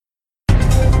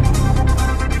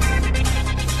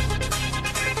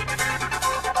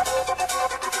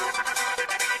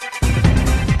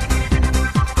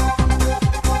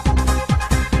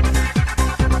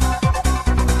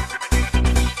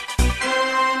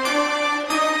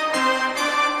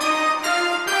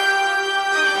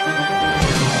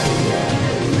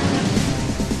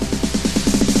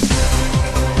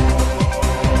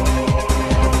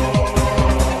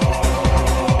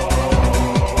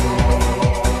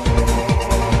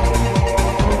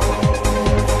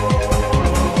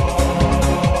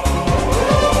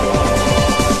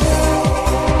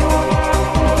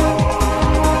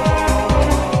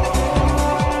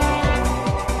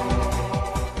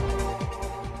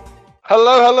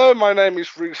Hello, hello. My name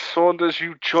is Reese Saunders.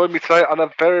 You join me today on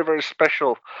a very, very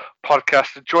special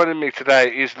podcast. And joining me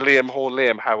today is Liam Hall.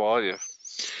 Liam, how are you?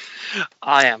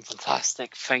 I am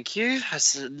fantastic, thank you.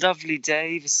 It's a lovely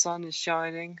day. The sun is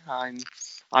shining. I'm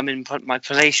in my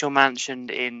palatial mansion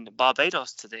in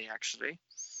Barbados today. Actually,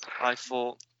 I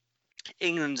thought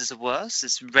England is the worst.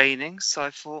 It's raining, so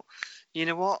I thought, you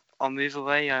know what? I'll move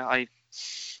away. I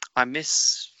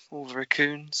miss all the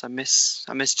raccoons. I miss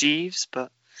Jeeves,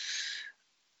 but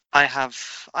I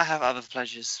have other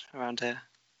pleasures around here.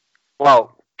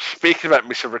 Well, speaking about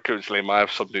Mr. Raccoons, Liam, I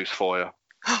have some news for you.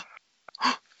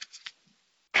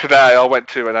 Today I went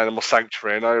to an animal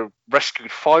sanctuary and I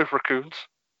rescued 5 raccoons.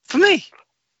 For me.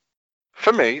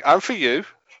 For me and for you.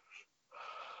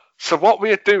 So what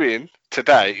we are doing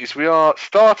today is we are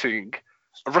starting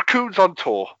a Raccoons on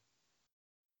Tour.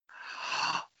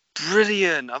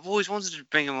 Brilliant! I've always wanted to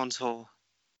bring him on tour.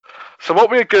 So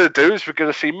what we're going to do is we're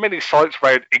going to see many sites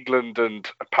around England and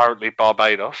apparently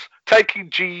Barbados, taking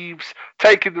Jeeves,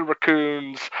 taking the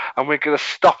raccoons, and we're going to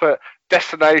stop at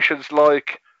destinations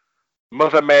like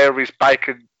Mother Mary's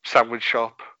Bacon Sandwich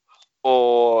Shop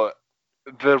or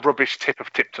the rubbish tip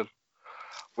of Tipton.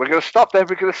 We're going to stop there,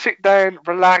 we're going to sit down,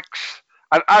 relax,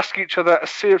 and ask each other a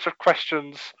series of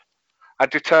questions and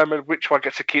determine which one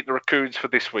gets to keep the raccoons for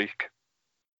this week.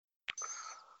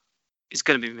 It's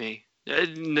going to be me.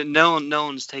 No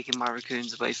one's taking my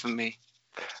raccoons away from me.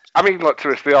 I mean, like,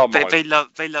 to us, they are mine. They love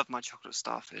my chocolate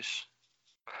starfish.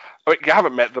 I mean, you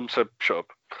haven't met them, so shut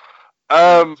up.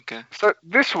 Okay. So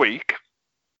this week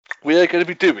we are going to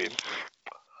be doing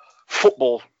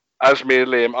football. As me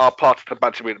and Liam are part of the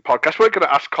Banter Meeting podcast, we're going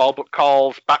to ask Carl, but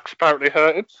Carl's back's apparently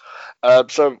hurting.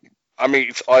 So I mean,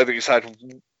 it's either he's had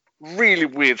really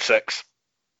weird sex,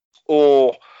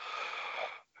 or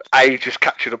age is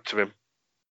catching up to him.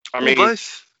 I mean,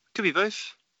 both. Could be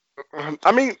both.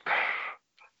 I mean,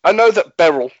 I know that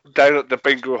Beryl down at the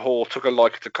bingo hall took a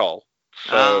liking to Carl.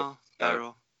 So,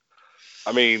 Beryl.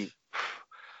 I mean,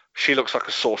 she looks like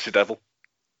a saucy devil.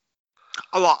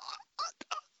 Oh,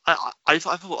 I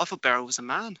thought Beryl was a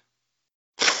man.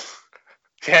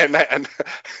 Yeah, man.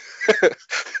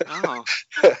 Oh.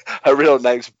 Her real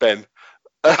name's Ben.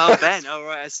 Oh, Ben. Oh,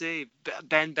 right, I see.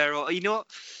 Ben Beryl. You know what?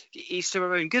 Each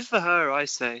their own. Good for her, I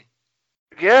say.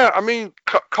 Yeah, I mean,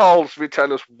 Carl's been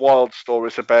telling us wild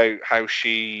stories about how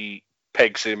she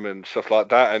pegs him and stuff like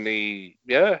that, and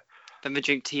Then they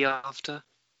drink tea after.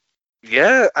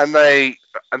 Yeah, and they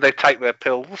take their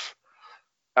pills.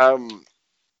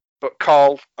 But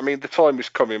Carl, I mean, the time is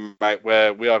coming, mate,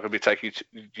 where we are going to be taking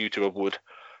you to a wood,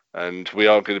 and we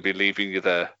are going to be leaving you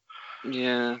there.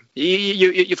 Yeah,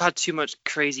 you've had too much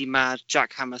crazy, mad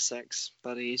jackhammer sex,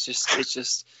 buddy. It's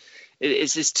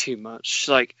just too much.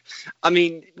 Like, I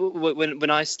mean, when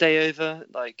I stay over,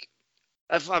 like,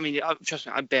 trust me,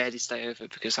 I barely stay over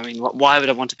because I mean, why would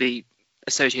I want to be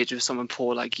associated with someone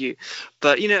poor like you?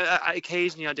 But you know,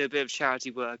 occasionally I do a bit of charity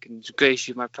work and grace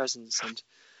you with my presence, and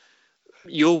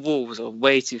your walls are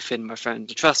way too thin, my friend.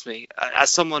 Trust me, as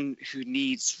someone who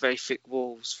needs very thick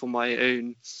walls for my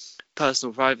own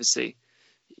personal privacy,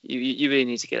 you really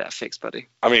need to get that fixed, buddy.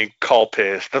 I mean, Carl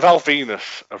Pierce, the Val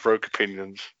Venus of Rogue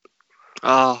Opinions.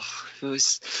 Oh,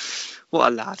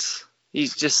 what a lad!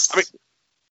 He's just. I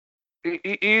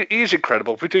mean, he's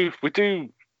incredible. We do.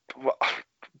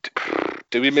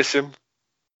 Do we miss him?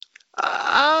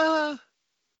 No,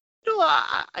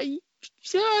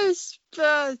 yes,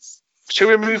 but. Should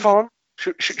we move on?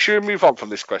 Should we move on from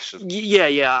this question?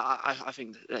 Yeah. I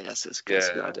think that's a good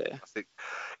idea.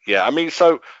 I mean,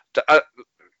 so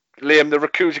Liam, the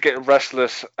raccoons are getting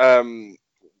restless.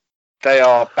 They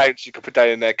are bouncing up and down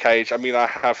in their cage. I mean, I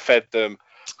have fed them.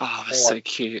 Oh, that's so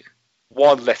cute.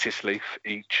 1 lettuce leaf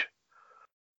each.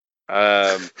 They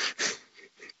are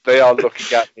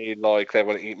looking at me like they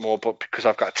want to eat more, but because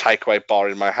I've got a takeaway bar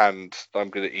in my hand,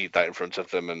 I'm going to eat that in front of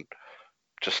them and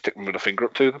just stick my middle finger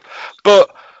up to them.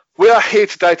 But we are here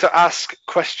today to ask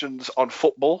questions on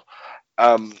football.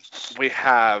 We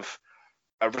have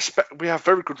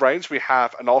very good rounds. We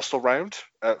have an Arsenal round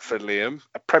for Liam,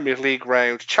 a Premier League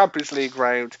round, Champions League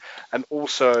round, and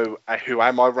also a Who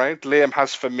Am I round. Liam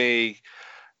has for me.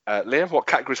 Liam, what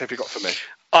categories have you got for me?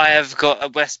 I have got a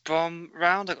West Brom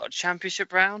round, I got a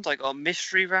Championship round, I got a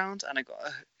Mystery round, and I got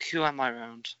a Who Am I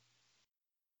round.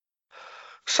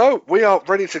 So we are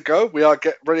ready to go. We are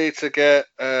ready to get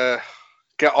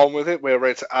on with it. We're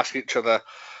ready to ask each other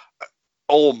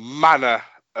all manner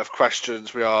of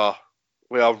questions. We are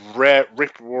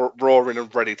roaring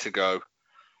and ready to go.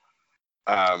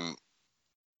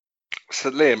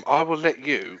 So Liam, I will let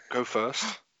you go first.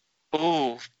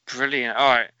 Oh, brilliant!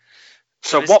 All right.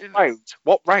 So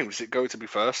what round is it going to be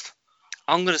first?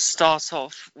 I'm going to start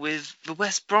off with the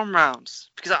West Brom round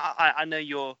because I know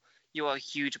you're a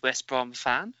huge West Brom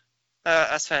fan.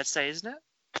 That's fair to say, isn't it?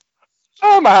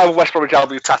 I have a West Bromwich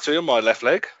Albion tattoo on my left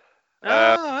leg.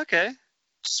 Oh, okay.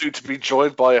 Soon to be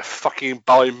joined by a fucking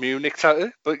Bayern Munich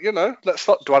tattoo. But, let's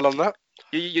not dwell on that.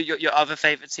 Your other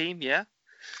favourite team, yeah?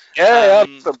 Yeah,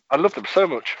 I love them so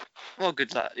much. Well,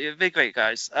 good luck. They're great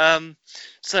guys.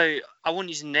 So I want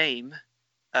you to name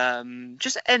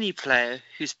just any player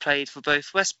who's played for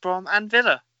both West Brom and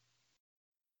Villa.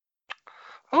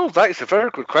 Oh, that is a very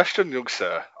good question, young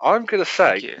sir. I'm going to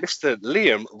say Mr.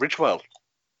 Liam Ridgewell.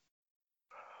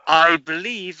 I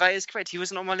believe that is correct. He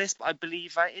wasn't on my list, but I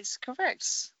believe that is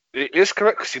correct. It is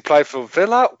correct because he played for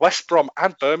Villa, West Brom,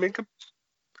 and Birmingham.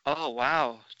 Oh,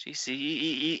 wow. Jeez,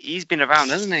 he's been around,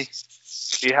 hasn't he?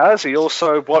 He has. He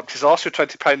also wiped his arse with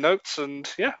 £20 notes, and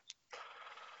yeah.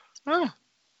 Oh.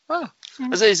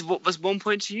 That's 1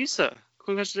 point to you, sir.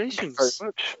 Congratulations.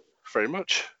 Very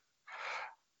much.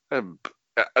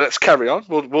 Let's carry on.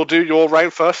 We'll do your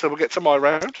round first, then we'll get to my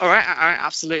round. All right,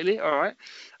 absolutely. All right.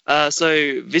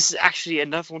 So this is actually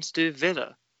another one to do with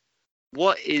Villa.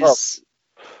 What is...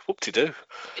 Whoop-de-doo.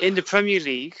 In the Premier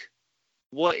League,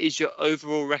 what is your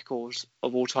overall record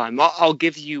of all time? I'll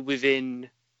give you within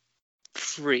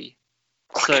 3.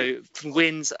 Okay. So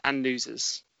wins and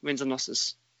losses. Wins and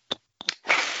losses.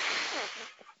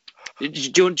 Do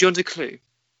you want a clue?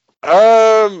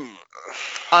 I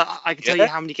can tell you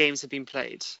how many games have been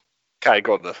played. Okay,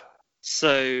 go on then.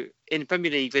 So in the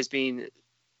Premier League, there's been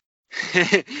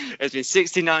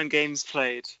 69 games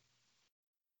played.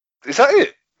 Is that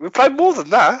it? We played more than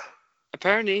that.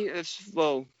 Apparently, just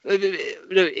in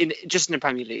the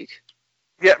Premier League.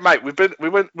 Yeah, mate, we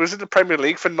was in the Premier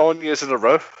League for 9 years in a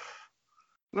row.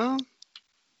 Well,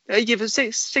 there's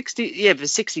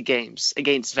 60 games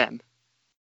against them.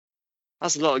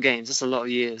 That's a lot of games. That's a lot of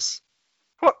years.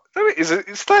 What? No, it isn't.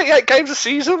 It's 38 games a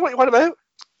season. What are you on about?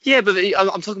 Yeah, but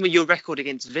I'm talking about your record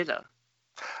against Villa.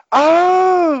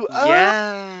 Oh!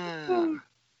 Yeah.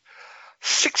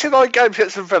 69 games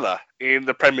against Villa in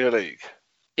the Premier League.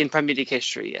 In Premier League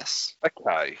history, yes.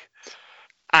 Okay.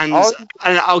 And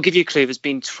I'll give you a clue. There's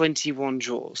been 21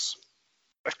 draws.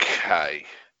 Okay.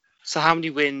 So how many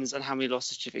wins and how many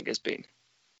losses do you think there's been?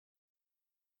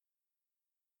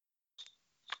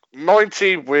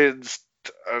 19 wins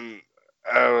and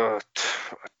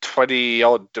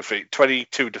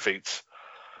 22 defeats.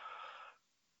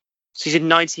 So you did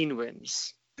 19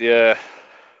 wins. Yeah.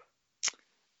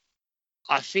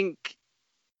 I think.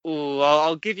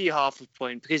 I'll give you half a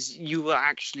point because you were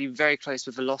actually very close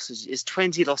with the losses. It's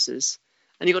 20 losses,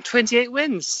 and you got 28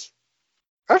 wins.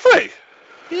 Have we?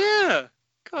 Yeah.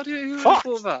 God, who would have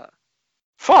thought that?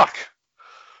 Fuck.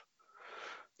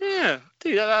 Yeah,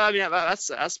 dude. I mean,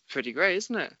 that's pretty great,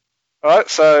 isn't it? All right,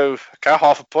 so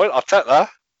half a point. I'll take that.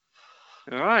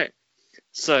 All right.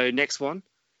 So next one.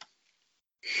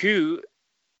 Who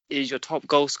is your top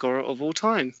goal scorer of all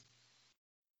time?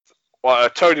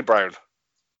 Tony Brown.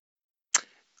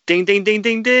 Ding, ding, ding,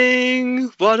 ding,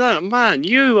 ding. Well done, man.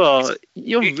 You're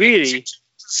really...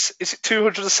 Is it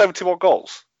 271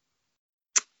 goals?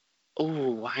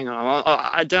 Oh, hang on.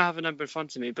 I don't have a number in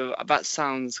front of me, but that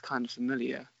sounds kind of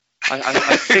familiar.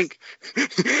 I think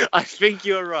I think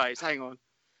you're right. Hang on.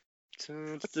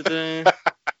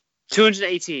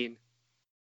 218.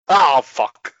 Oh,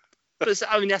 fuck. But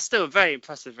I mean, that's still a very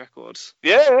impressive record.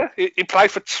 Yeah, he played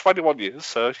for 21 years,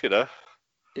 so, Yeah.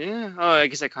 Oh, I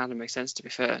guess that kind of makes sense, to be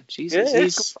fair. Jesus. Yeah.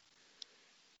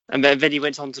 And then he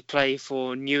went on to play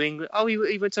for New England. Oh,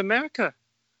 he went to America.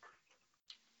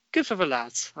 Good for the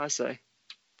lads, I say.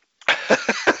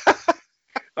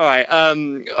 All right.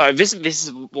 This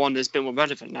is one that's a bit more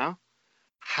relevant now.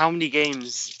 How many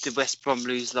games did West Brom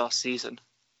lose last season?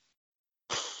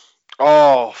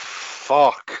 Oh,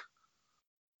 fuck.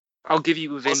 I'll give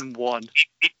you within 1.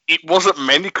 It wasn't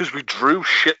many because we drew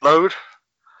shitload.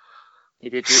 You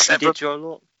did draw a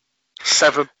lot.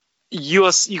 7.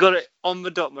 You got it on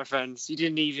the dot, my friends. You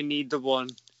didn't even need the 1.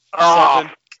 Oh,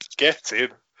 7. Get in.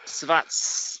 So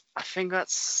I think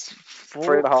that's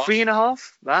 4. 3.5.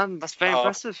 3.5. Man, that's very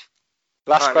impressive.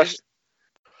 Last question.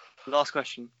 Last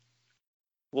question.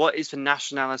 What is the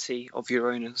nationality of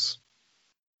your owners?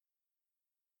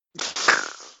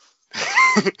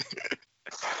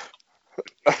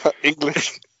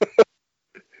 English.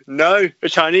 No, the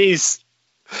Chinese.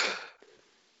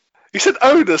 You said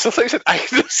owners. I thought you said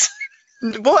anus.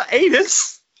 What,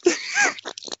 anus? You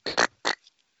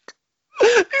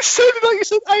sounded like you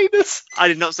said anus. I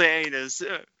did not say anus.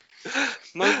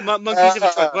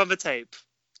 Monkeys on the tape.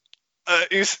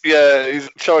 He's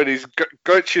Chinese.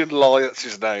 Gretchen Lai, that's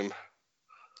his name.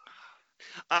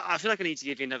 I feel like I need to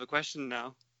give you another question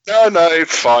now. No,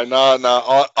 it's fine. No,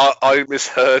 I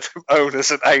misheard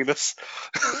onus and anus.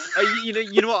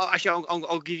 You know what? Actually,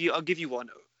 I'll give you one.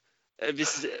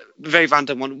 This is a very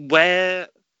random one.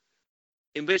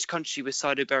 In which country was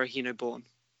Saido Berahino born?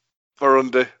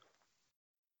 Burundi.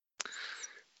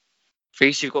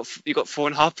 Reece, you've got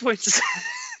 4.5 points.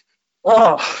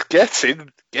 Oh, get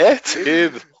in.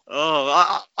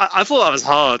 Oh, I thought that was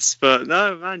hard, but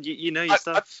no, man, you know your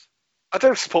stuff. I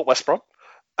don't support West Brom.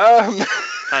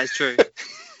 That is true.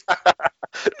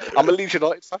 I'm a Leeds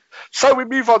United fan. So we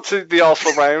move on to the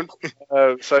Arsenal round.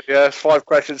 So yeah, 5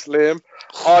 questions, Liam.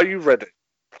 Are you ready?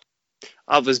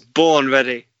 I was born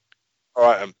ready. All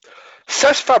right.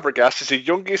 Cesc Fabregas is the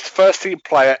youngest first-team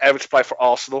player ever to play for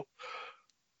Arsenal.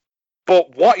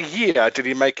 But what year did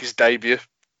he make his debut?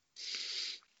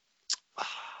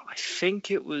 I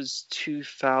think it was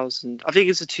 2000. I think it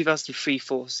was the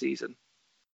 2003-04 season.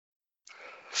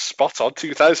 Spot on.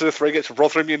 2003 against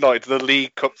Rotherham United in the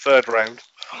League Cup third round.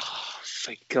 Oh,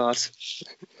 thank God.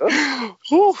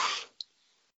 Huh?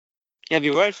 Yeah,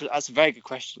 be worried for that's a very good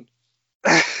question.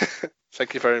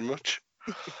 Thank you very much.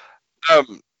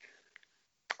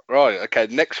 Right, okay,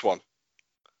 next one.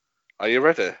 Are you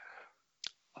ready?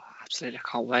 Oh, absolutely, I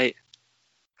can't wait.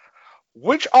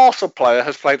 Which Arsenal player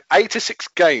has played 86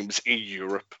 games in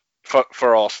Europe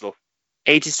for Arsenal?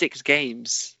 86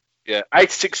 games. Yeah,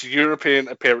 86 European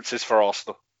appearances for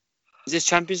Arsenal. Is this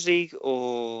Champions League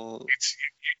or?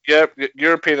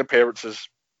 European appearances.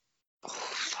 Oh,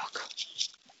 fuck.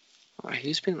 Alright,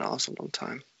 who's been at Arsenal a long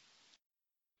time?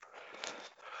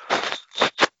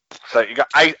 So you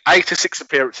got 86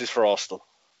 appearances for Arsenal.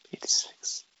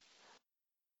 86.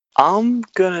 I'm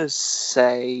gonna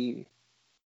say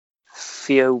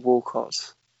Theo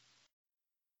Walcott.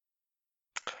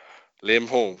 Liam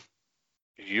Hall,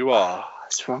 you are.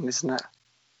 That's wrong, isn't it?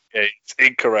 Yeah, it's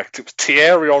incorrect. It was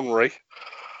Thierry Henry.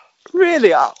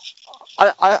 Really? I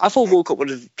thought Walcott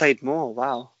would have played more.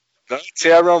 Wow. No,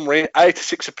 Thierry Henry,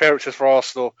 86 appearances for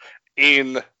Arsenal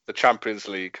in the Champions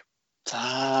League.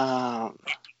 Damn.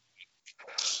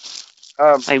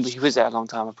 He was there a long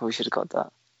time. I probably should have got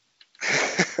that.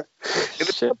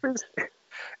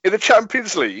 in the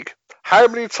Champions League, how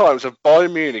many times have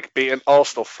Bayern Munich beaten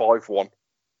Arsenal 5-1?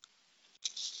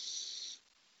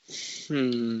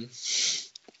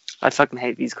 I fucking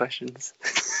hate these questions.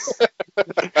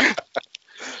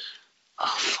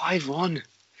 5-1.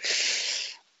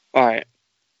 Alright.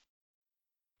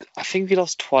 I think we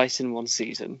lost twice in one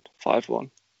season. 5-1.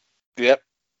 Yep.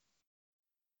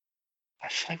 I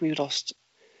feel like we lost.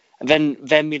 And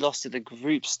then we lost at the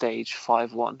group stage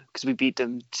 5-1 because we beat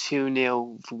them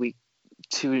 2-0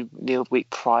 the week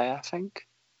prior, I think.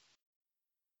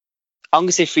 I'm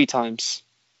gonna say 3 times.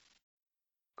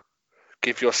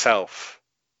 Give yourself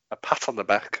a pat on the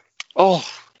back. Oh,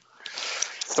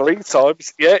 3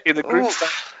 times, yeah, in the group stage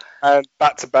and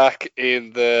back to back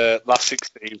in the last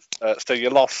 16. So you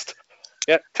lost,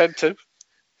 10-2.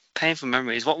 Painful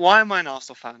memories. Why am I an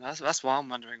Arsenal fan? That's what I'm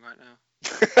wondering right now.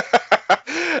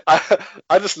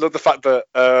 I just love the fact that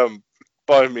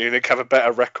Bayern Munich have a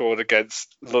better record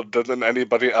against London than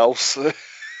anybody else. Oh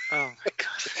my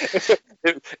God.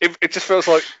 It just feels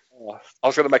like I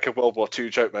was going to make a World War II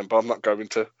joke then, but I'm not going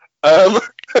to.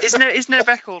 Isn't there a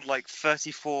record like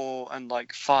 34 and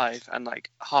like 5 and like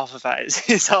half of that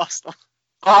is Arsenal?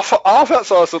 Half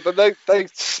that's Arsenal, but they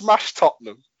smashed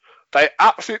Tottenham. They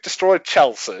absolutely destroyed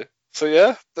Chelsea. So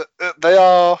yeah, they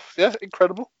are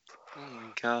incredible. Oh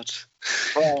my God.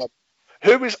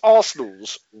 Who is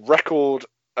Arsenal's record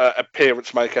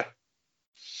appearance maker?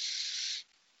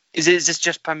 Is this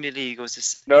just Premier League or is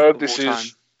this? No, this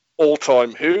is all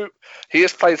time. Who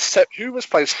has played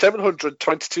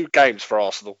 722 games for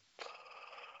Arsenal?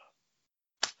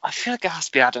 I feel like it has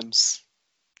to be Adams.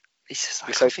 It's just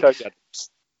You say Tony Adams.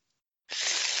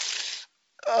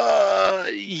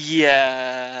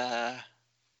 Yeah.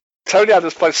 Tony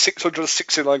Adams played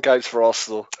 669 games for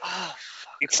Arsenal. Oh,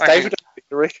 fuck. It's David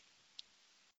O'Leary.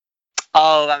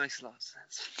 Oh, that makes a lot of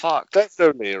sense. Fuck. That's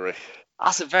O'Leary.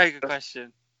 That's a very good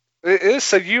question. It is.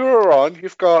 So you are on.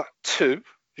 You've got 2.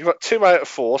 You've got 2 out of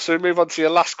 4. So we move on to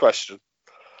your last question.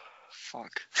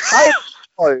 Fuck. How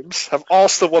many times have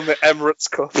Arsenal won the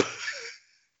Emirates Cup?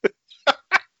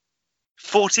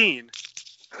 14.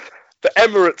 The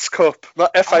Emirates Cup,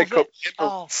 not FA Cup.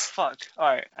 Oh fuck!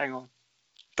 All right, hang on.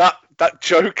 That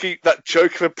joke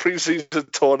of a pre-season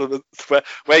tournament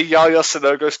where Yaya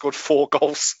Sanogo scored 4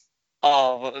 goals.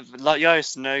 Oh, like Yaya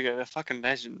Sanogo, they're fucking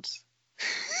legends.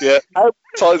 Yeah, how many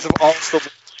times have Arsenal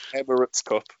won the Emirates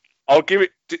Cup? I'll give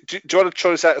it. Do you want a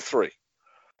choice out of 3?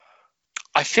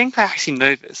 I think I actually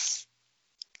know this.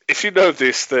 if you know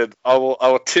this, then I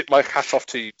will tip my hat off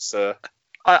to you, sir.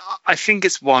 I think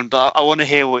it's one, but I want to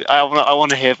hear I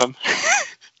want to hear them.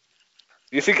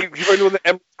 You think you've only won the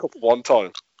Emirates Cup one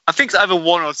time? I think it's either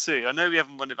one or two. I know we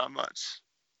haven't won it that much.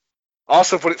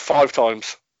 Arsenal have won it 5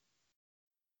 times.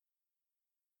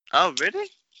 Oh, really?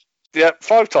 Yeah,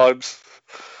 5 times.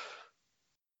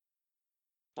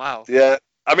 Wow. Yeah.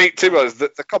 I mean, to be honest,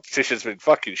 the competition's been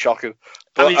fucking shocking.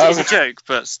 But, I mean, it's a joke,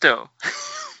 but still.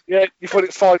 Yeah, you've won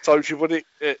it 5 times. You've won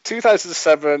it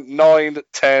 2007, 9,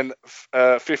 10,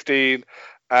 15,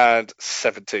 and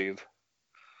 17.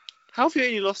 How have we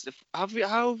only lost it? How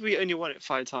have we only won it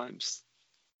 5 times?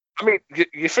 I mean,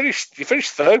 you finished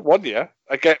third one year,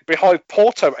 again behind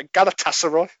Porto and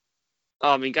Galatasaray.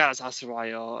 Oh, I mean,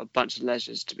 Galatasaray are a bunch of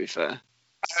legends, to be fair.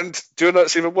 And do you know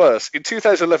what's even worse? In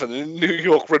 2011, the New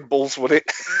York Red Bulls won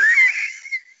it.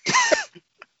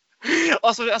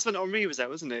 That's when Henri was there,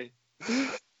 wasn't he?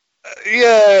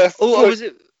 Yeah. Or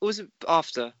was it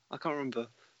after? I can't remember.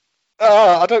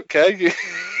 I don't care.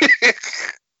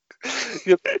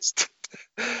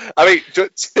 I mean,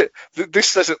 this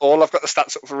says it all. I've got the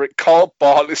stats up for it. Carl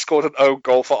Bartley scored an own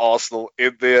goal for Arsenal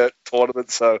in the tournament,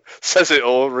 so says it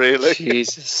all, really.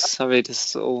 Jesus, I mean, this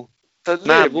is all. So,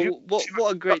 Man, Liam,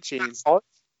 what a great team.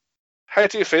 How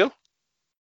do you feel?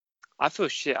 I feel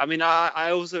shit. I mean,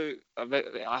 I also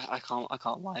I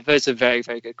can't lie. Those are very,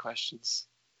 very good questions.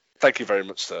 Thank you very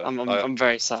much, sir. I'm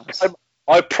very sad.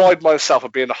 I pride myself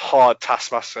on being a hard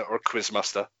taskmaster or a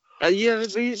quizmaster. Yeah,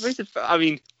 I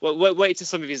mean, wait till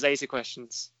some of his later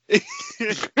questions.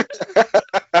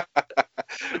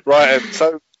 Right,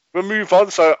 so we'll move on.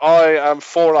 So I am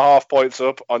 4.5 points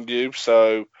up on you.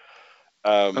 So,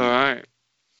 all right,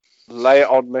 lay it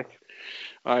on me.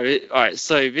 All right.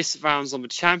 So this round's on the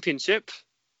championship.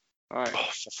 All right. Oh,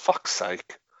 for fuck's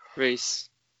sake, Reese.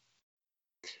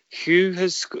 Who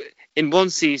has in one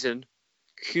season?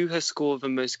 Who has scored the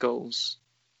most goals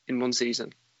in one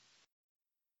season?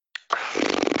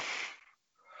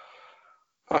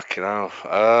 Fucking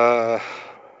hell.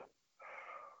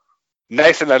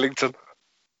 Nathan Ellington.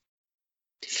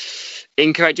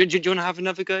 Incorrect. Do you want to have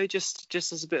another go, just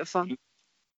as a bit of fun?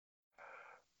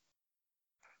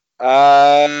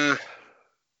 I'm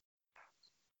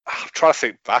trying to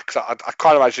think back. I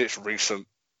can't imagine it's recent.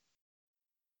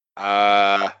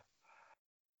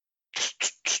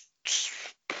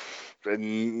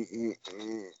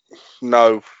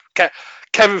 No.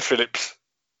 Kevin Phillips.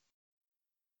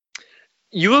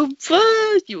 You were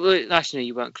actually no,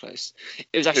 you weren't close.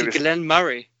 It was actually Glenn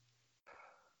Murray.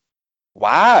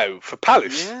 Wow, for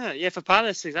Palace. Yeah, for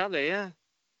Palace, exactly. Yeah.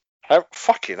 How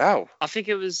fucking hell? I think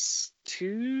it was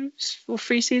 2 or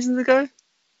 3 seasons ago.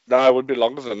 No, it would be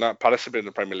longer than that. Palace have been in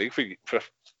the Premier League for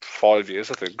 5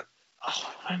 years, I think.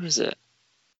 Oh, when was it?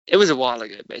 It was a while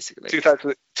ago, basically.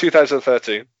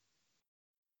 2013.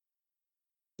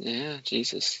 Yeah,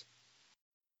 Jesus.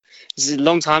 This is a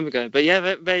long time ago, but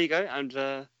yeah, there you go.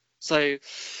 And so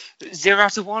 0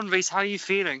 out of 1, Reese. How are you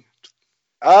feeling?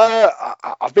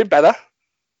 I've been better.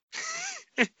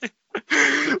 But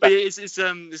it's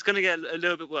going to get a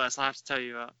little bit worse. I have to tell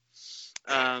you that.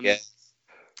 Yeah.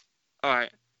 All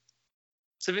right.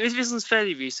 So this one's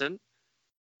fairly recent.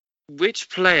 Which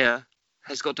player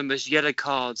has got the most yellow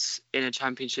cards in a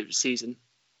championship season?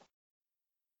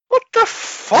 What the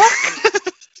fuck?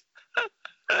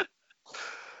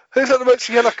 Who's got the most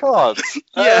yellow cards?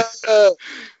 Yeah.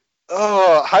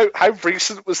 How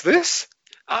recent was this?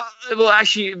 Well,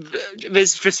 actually,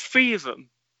 there's 3 of them.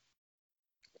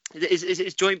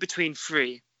 It's joint between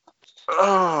 3.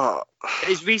 Oh.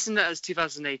 It's recent as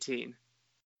 2018.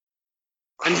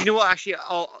 And you know what? Actually,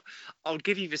 I'll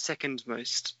give you the second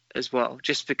most as well,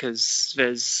 just because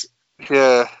there's.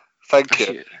 Yeah. Thank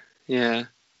you. Yeah.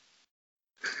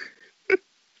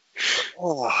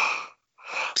 Oh.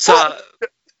 So.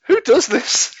 Who does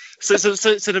this? So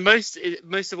the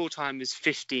most of all time is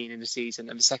 15 in the season,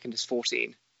 and the second is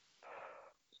 14.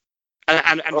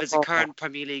 And there's a current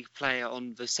Premier League player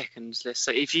on the seconds list.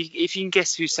 So if you can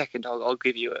guess who's second, I'll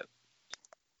give you it.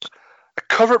 A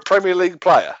current Premier League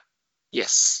player?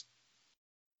 Yes.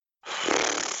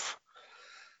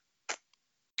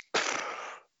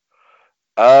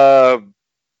 I've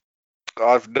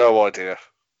no idea.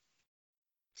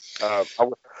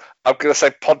 I'm going to say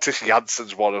Pontus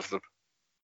Jansson's one of them.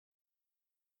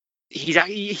 He's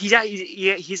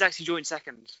actually joined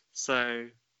second. So,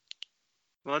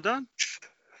 well done.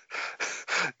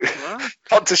 Well,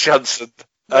 Pontus Jansson.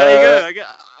 There you go.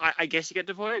 I guess you get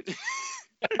the point.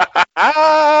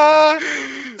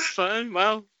 Fine.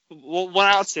 Well, 1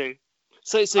 out of 2.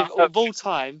 So of all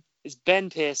time, it's Ben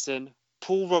Pearson,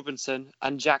 Paul Robinson,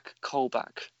 and Jack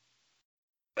Colback.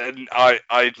 And I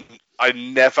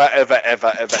never, ever,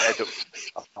 ever, ever end up.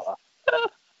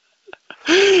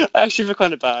 I actually feel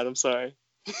kind of bad. I'm sorry.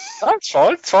 That's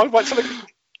fine. It's fine. Wait till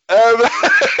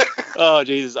Oh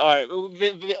Jesus! All right, well,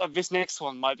 this next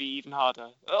one might be even harder.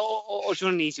 Or do you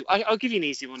want an easy? I'll give you an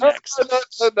easy one next.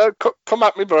 No, come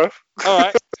at me, bro. All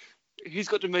right. Who's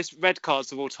got the most red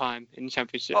cards of all time in the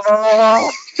championship?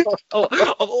 Oh,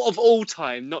 Of all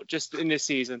time, not just in this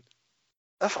season.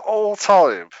 of all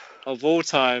time. Of all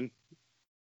time.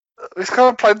 This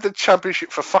guy played the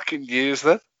championship for fucking years.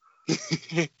 Then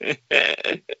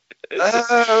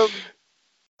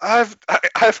I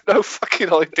have no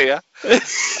fucking idea.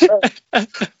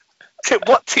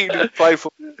 What team did he play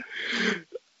for?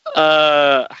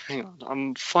 Hang on,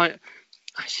 I'm fine.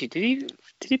 Actually, did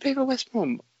he play for West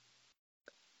Brom?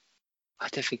 I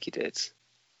don't think he did.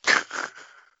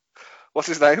 What's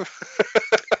his name?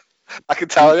 I can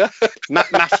tell you.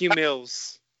 Matthew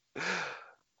Mills.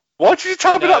 Why did you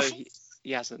tell me No, that?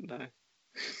 he hasn't. No.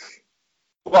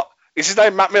 What is his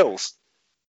name? Matt Mills.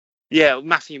 Yeah,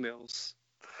 Matthew Mills.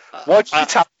 Why did you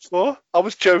tell me for? I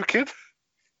was joking.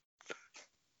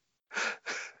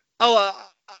 Oh,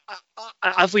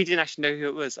 I thought you didn't actually know who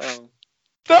it was. Oh.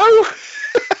 No.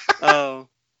 Oh.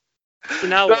 So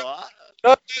now what?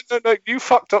 No. You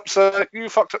fucked up, sir. You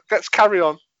fucked up. Let's carry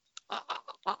on.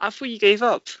 I thought you gave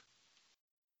up.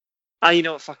 You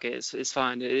know what? Fuck it. It's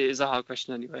fine. It is a hard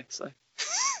question anyway. So.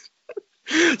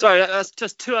 Sorry, that's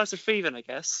just 2 out of 3 then, I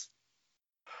guess.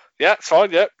 Yeah, it's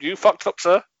fine. Yeah, you fucked up,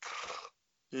 sir.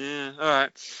 Yeah. All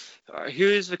right. Who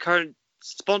is the current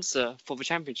sponsor for the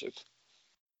championship?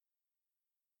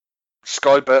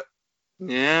 Sky Bet.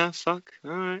 Yeah. Fuck.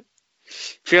 All right.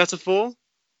 3 out of 4. All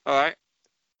right.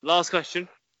 Last question.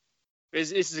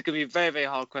 This is going to be a very, very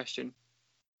hard question.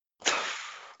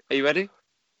 Are you ready?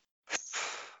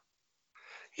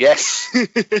 Yes.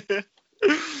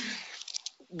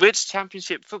 Which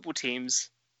championship football teams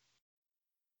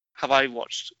have I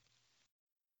watched?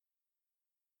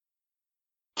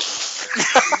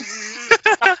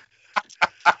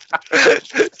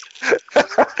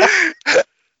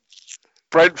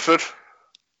 Brentford.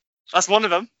 That's one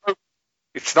of them.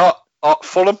 It's not.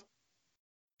 Fulham.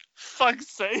 Fuck's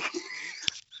sake.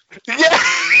 Yeah.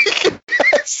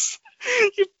 Yes.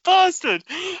 You bastard.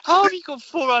 How have you got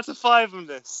 4 out of 5 on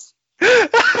this?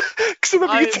 Because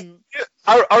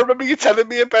I remember you telling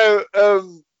me about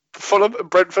Fulham and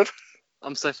Brentford.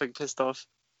 I'm so fucking pissed off.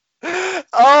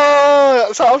 Oh,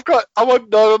 so I'm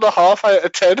on 9.5 out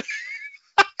of 10.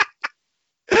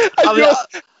 And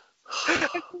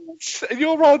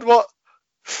you're on what?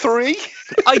 3?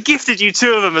 I gifted you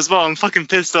 2 of them as well. I'm fucking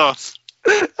pissed off.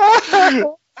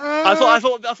 I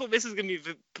thought this was gonna be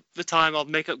the time I'll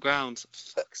make up ground.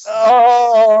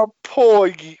 Oh, poor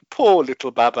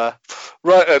little Baba.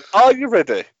 Right, then, are you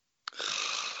ready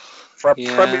for a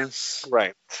Premier League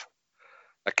round?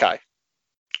 Okay.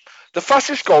 The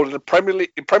fastest goal in Premier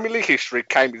League history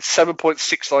came in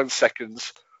 7.69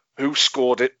 seconds. Who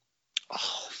scored it?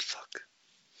 Oh fuck!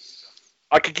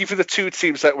 I could give you the 2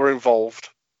 teams that were involved.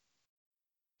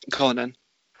 Go on then.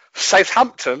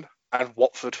 Southampton and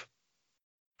Watford.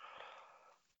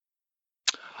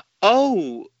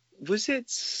 Oh, was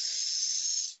it?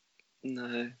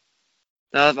 No,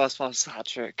 that was a hat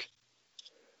trick.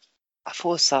 I thought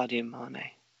it was Sadio Mane.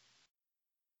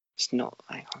 It's not.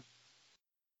 Hang on.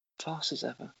 Fast as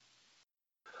ever.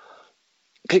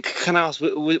 Can I ask?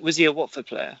 Was he a Watford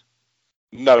player?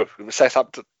 No, it was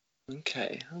Southampton.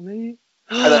 Okay, I mean.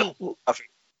 I think.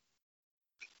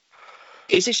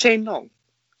 Is it Shane Long?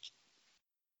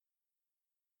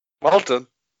 Well done.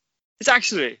 It's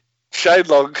actually. Shane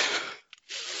Long.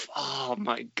 Oh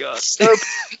my god.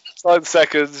 9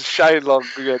 seconds. Shane Long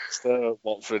against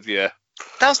Watford. Yeah.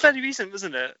 That was fairly recent,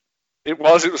 wasn't it? It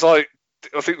was. It was like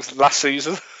I think it was last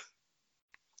season.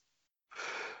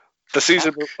 The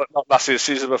season, not last season,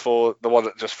 season before the one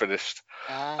that just finished.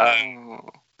 Oh.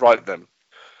 Right then.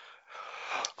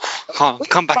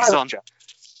 Come back on.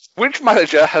 Which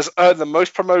manager has earned the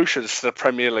most promotions to the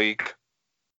Premier League?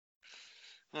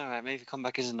 All right, maybe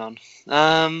comeback isn't on.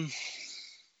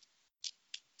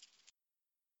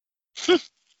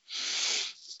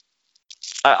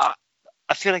 I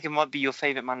feel like it might be your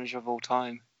favourite manager of all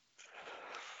time.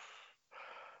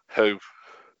 Who?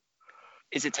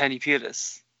 Is it Tony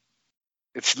Pulis?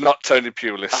 It's not Tony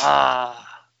Pulis.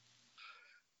 Ah.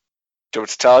 Do you want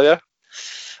me to tell you?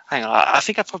 Hang on, I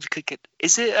think I probably could get.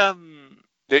 Is it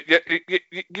You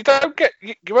don't get.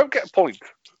 You won't get a point.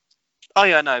 Oh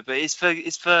yeah, I know, but it's for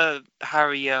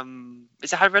Harry.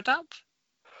 Is it Harry Redknapp?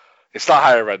 It's not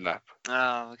Harry Redknapp.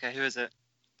 Oh, okay. Who is it?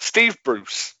 Steve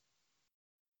Bruce.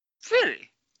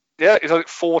 Really? Yeah, he's done it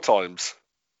 4 times.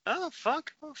 Oh,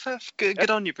 fuck. Oh,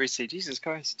 good on you, Brucey. Jesus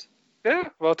Christ. Yeah,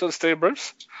 well done, Steve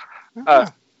Bruce. Oh.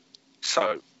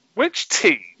 So, which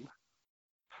team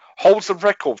holds the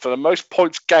record for the most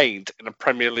points gained in a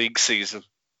Premier League season?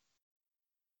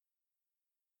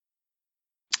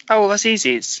 Oh, well, that's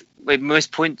easy. It's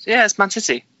most points. Yeah, it's Man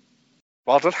City.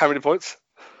 Well done. How many points?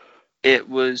 It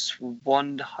was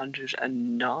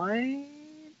 109?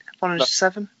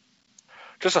 107?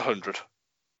 Just 100.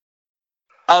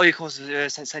 Oh, of course,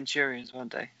 Centurions,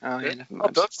 weren't they? Oh, yeah, never Well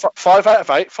mind. done. 5 out of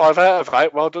 8. 5 out of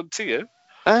 8. Well done to you.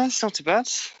 It's not too bad.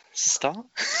 It's a start.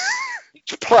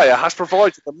 Which player has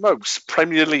provided the most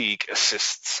Premier League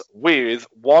assists with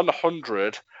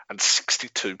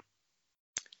 162?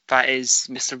 That is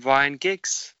Mr. Ryan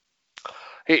Giggs.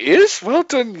 It is. Well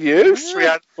done, you. Yeah. 3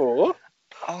 out of 4.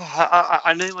 Oh,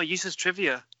 I know my useless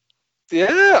trivia.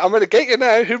 Yeah, I'm going to get you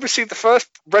now. Who received the first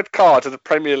red card of the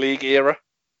Premier League era?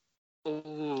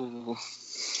 Oh.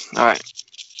 All right.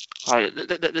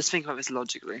 Let's think about this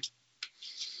logically.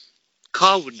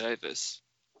 Carl would know this.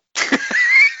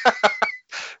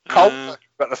 Carl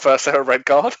got the first ever red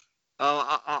card.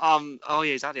 Oh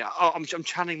yeah, exactly. I'm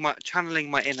channeling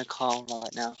my inner Carl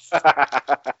right now.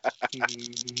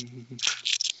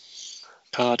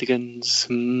 Cardigans,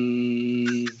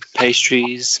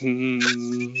 pastries,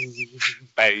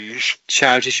 Beige.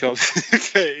 charity shop,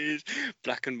 beige,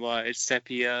 black and white,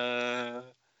 sepia,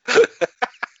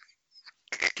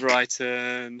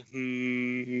 Brighton.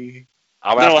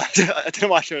 I don't know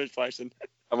why I chose Brighton.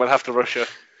 I'm going to have to rush you.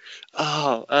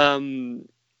 Oh,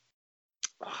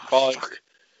 5,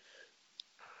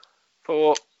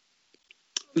 4,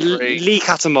 3. Lee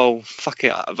Catamol. Fuck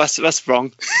it, that's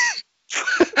wrong.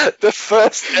 The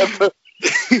first ever.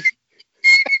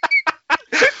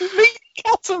 Lee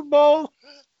Catamol.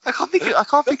 I can't even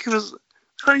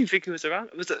think it was around.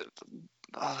 Was it?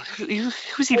 Who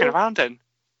was even around then?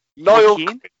 Niall Keane?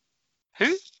 Quinn.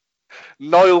 Who?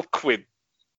 Niall Quinn.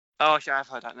 Oh, actually, I've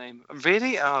heard that name.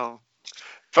 Really? Oh.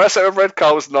 First ever red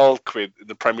card was Niall Quinn in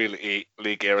the Premier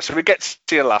League era. So we get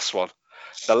to your last one.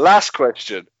 The last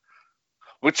question.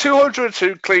 With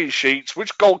 202 clean sheets,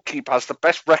 which goalkeeper has the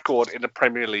best record in the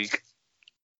Premier League?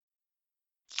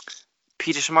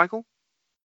 Peter Schmeichel?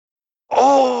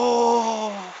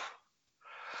 Oh!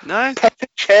 No? Petr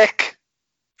Cech.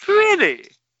 Really?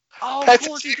 Oh, of Petr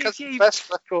course he Cech did. has the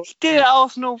best record. Did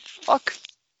Arsenal? Fuck.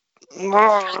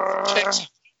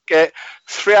 Get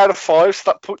 3 out of 5,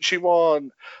 so that puts you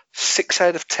on 6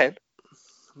 out of 10.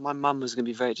 My mum was going to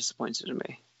be very disappointed in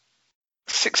me.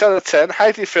 6 out of 10.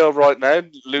 How do you feel right now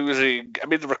losing? I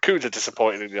mean, the Raccoons are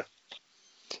disappointed in you.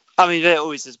 I mean, they're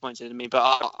always disappointed in me, but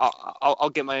I'll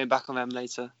get my own back on them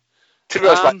later. To be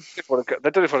honest, they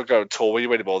don't even want to go on tour with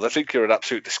you anymore. They think you're an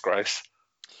absolute disgrace.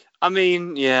 I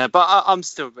mean, yeah, but I'm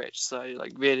still rich, so,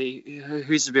 like, really,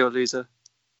 who's the real loser?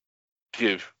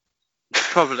 You.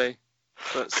 Probably,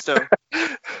 but still.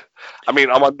 I mean,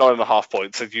 I'm on 9.5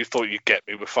 points, and you thought you'd get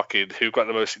me with fucking who got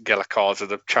the most yellow cards in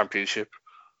the championship.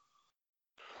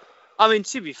 I mean,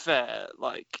 to be fair,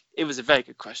 like, it was a very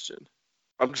good question.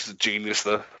 I'm just a genius,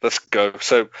 though. Let's go.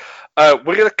 So, I'm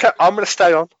gonna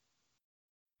stay on.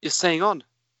 You're staying on.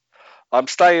 I'm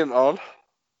staying on.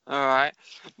 All right.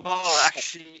 Well,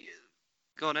 actually,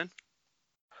 go on in.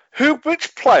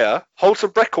 Which player holds the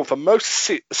record for most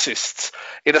assists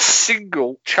in a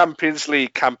single Champions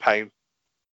League campaign?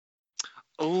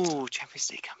 Oh,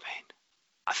 Champions League campaign.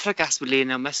 I feel like that's with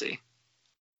Lionel Messi.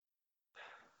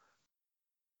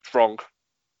 It's wrong.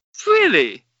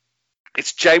 Really?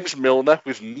 It's James Milner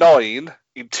with 9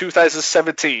 in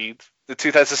 2017, the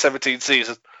 2017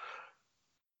 season.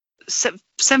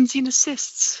 17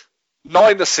 assists.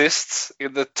 9 assists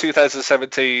in the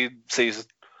 2017 season.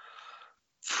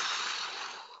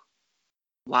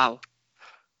 Wow.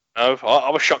 No, I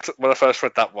was shocked when I first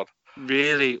read that one.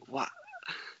 Really? Wow.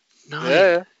 No.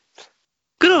 Yeah.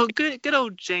 Good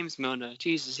old James Milner.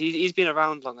 Jesus, he's been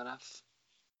around long enough.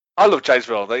 I love James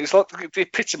Milner. He's like the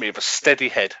epitome of a steady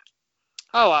head.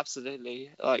 Oh,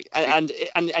 absolutely. Like,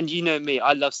 and you know me,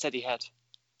 I love steady head.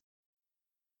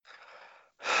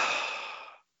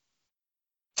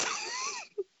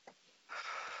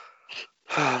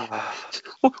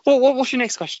 What's your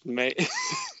next question, mate?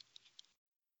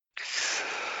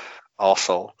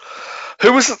 Arsehole.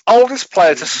 Who was the oldest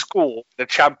player to score in the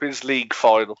Champions League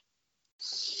final?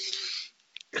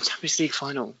 The Champions League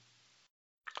final.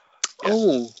 Yeah.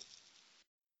 Oh.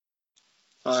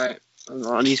 Alright.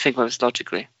 I need to think about this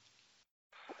logically.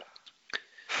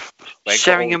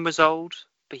 Sheringham was old,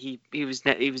 but he was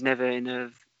never in a.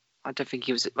 I don't think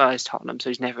he was. Well, it's Tottenham, so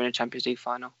he's never in a Champions League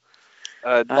final.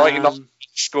 99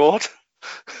 scored.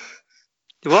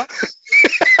 What?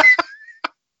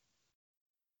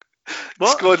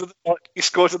 What? He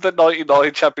scored in the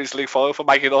 99 Champions League final for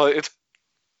Man United.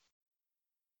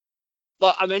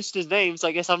 Well, I mentioned his name, so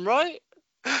I guess I'm right.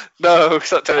 No,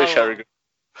 it's not Dennis Oh, Sheringham.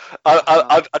 well.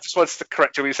 I just wanted to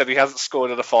correct you when you said he hasn't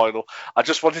scored in the final. I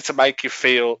just wanted to make you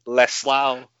feel less.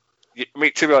 Wow. I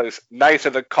mean, to be honest,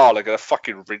 Nathan and Carl are going to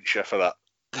fucking rinse you for that.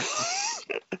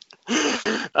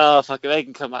 Oh, fuck it. They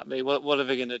can come at me. What are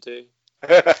they going to do?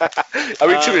 I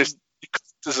mean, to be honest, you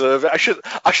deserve it. I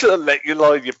should have let you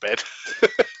lie in your bed.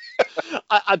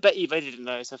 I bet you they didn't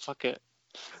know, so fuck it.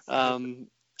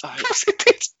 Yes, it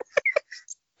did.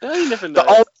 You never No,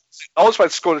 know. I was about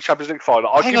to score in the Champions League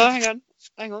final. Hang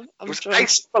on. It was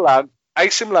AC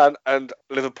Milan and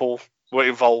Liverpool were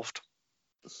involved.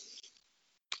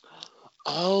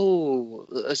 Oh,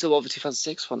 so what, the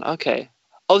 2006 one? Okay.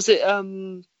 Oh, was it,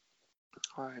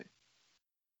 alright.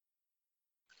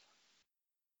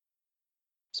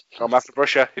 I'm after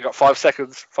Russia. You got 5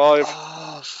 seconds. 5.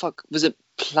 Oh, fuck. Was it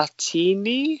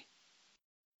Platini?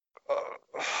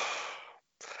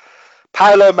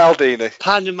 Paolo Maldini.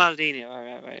 Paolo Maldini.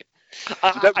 Right.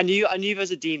 I knew there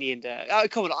was a Dini in there. Oh,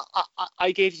 come on.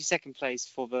 I gave you second place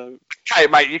for the. Okay,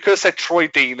 mate, you could have said Troy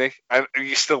Deeney, and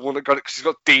you still wouldn't have got it because he's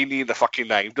got Deeney in the fucking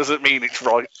name. Doesn't mean it's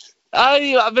right.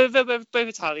 They're both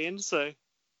Italian, so.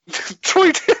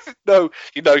 Troy Deeney? No,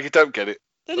 you don't get it.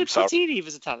 No, Platini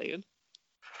was Italian.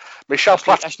 Michel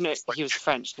Platini. Actually, no, he was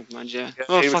French, never mind, yeah.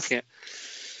 Yeah, Fuck it.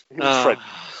 He was French.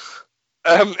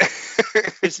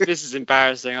 This is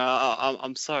embarrassing.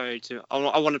 I'm sorry I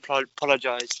want to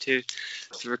apologize to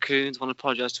the raccoons. I want to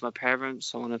apologize to my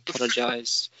parents. I want to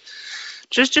apologize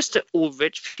just to all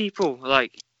rich people.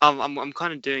 Like I'm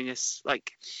kind of doing this.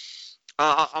 Like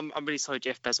I'm really sorry,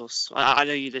 Jeff Bezos. I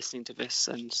know you're listening to this,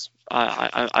 and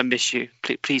I miss you.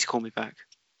 Please call me back.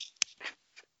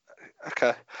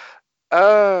 Okay.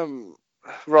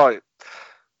 Right.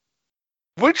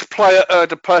 Which player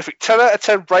earned a perfect 10 out of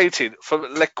 10 rating from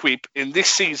L'Equipe in this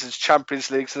season's Champions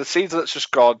League? So the season that's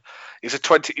just gone is it's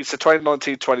the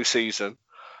 2019-20 season.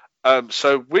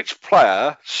 So which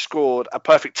player scored a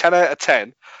perfect 10 out of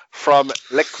 10 from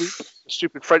L'Equipe, the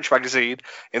stupid French magazine,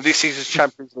 in this season's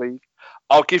Champions League?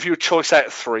 I'll give you a choice out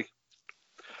of 3.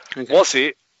 Okay. Was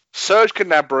it Serge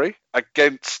Gnabry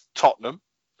against Tottenham?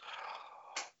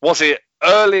 Was it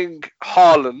Erling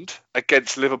Haaland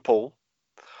against Liverpool?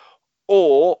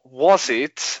 Or was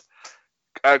it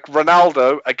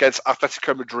Ronaldo against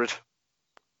Atletico Madrid?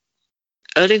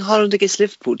 Erling Haaland against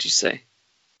Liverpool, did you say?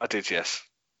 I did, yes.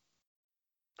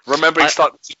 Remember, he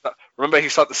started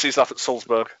the season off at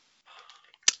Salzburg.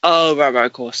 Oh, right,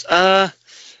 of course. I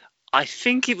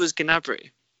think it was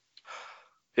Gnabry.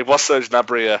 It was Serge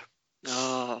Gnabry, yeah.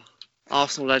 Oh,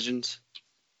 Arsenal legend.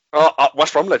 Oh,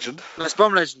 West Brom legend. West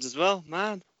Brom legend as well,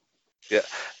 man. Yeah.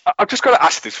 I've just got to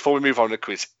ask this before we move on to the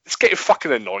quiz. It's getting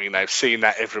fucking annoying now, seeing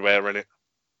that everywhere, isn't it?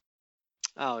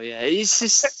 Oh, yeah. It's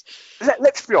just...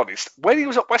 Let's be honest. When he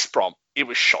was at West Brom, he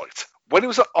was shite. When he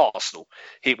was at Arsenal,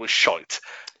 he was shite.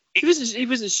 He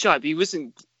wasn't shy, but he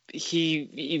wasn't.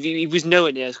 He was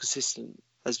nowhere near as consistent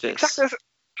as this. Exactly.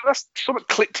 That's something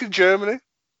clicked in Germany,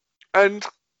 and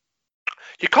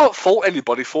you can't fault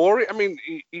anybody for it. I mean,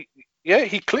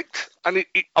 he clicked, and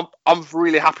I'm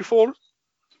really happy for him.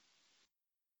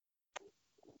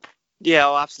 Yeah,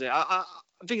 well, absolutely. I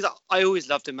think I always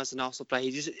loved him as an Arsenal player.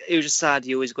 It was just sad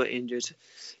he always got injured.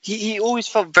 He always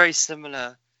felt very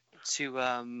similar to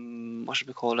what should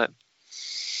we call it?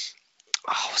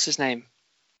 Oh, what's his name?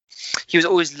 He was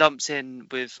always lumped in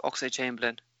with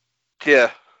Oxlade-Chamberlain.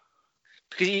 Yeah.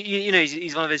 Because you know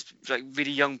he's one of those like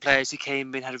really young players who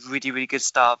came in, had a really really good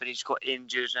start, but he just got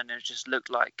injured, and it just looked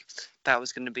like that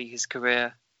was going to be his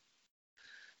career.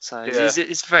 So yeah.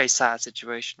 It's a very sad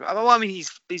situation. I mean,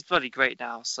 he's bloody great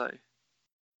now. So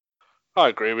I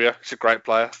agree with you. He's a great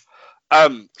player.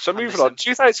 So moving on,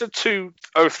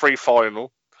 2002-03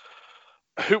 final.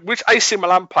 Which AC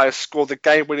Milan player scored the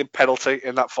game-winning penalty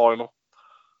in that final?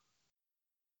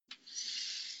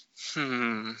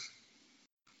 I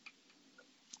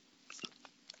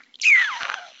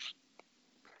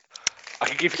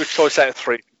can give you a choice out of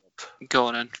 3. Go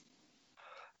on then.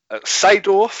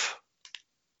 Seedorf,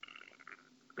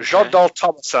 Jean-Dal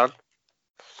Thomason,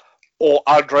 or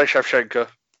Andrei Shevchenko.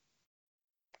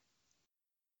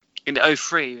 In the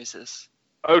 03, is this?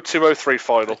 02-03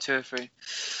 final. 02-03.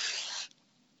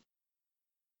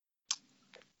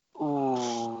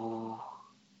 Ooh.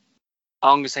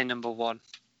 I'm going to say number 1.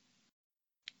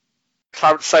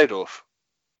 Clarence Seedorf?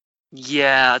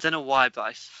 Yeah, I don't know why,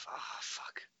 but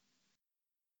fuck.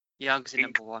 Yeah, I'm going to say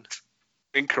number 1.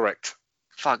 Incorrect.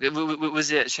 Fuck, was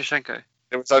it Shevchenko?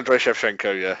 It was Andrei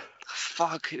Shevchenko, yeah.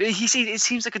 Fuck. It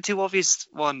seems like a too obvious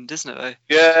one, doesn't it? Though?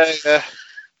 Yeah.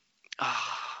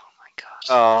 Oh my god.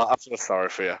 Oh, I feel sorry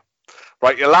for you.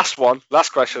 Right, your last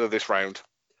question of this round.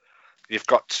 You've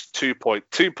got 2 points.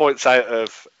 2 points out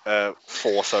of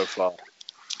 4 so far.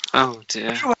 Oh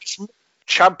dear. Who has more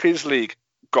Champions League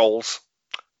goals,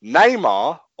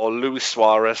 Neymar or Luis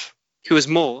Suarez? Who has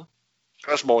more?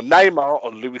 Who has more, Neymar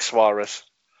or Luis Suarez?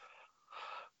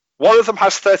 One of them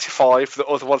has 35. The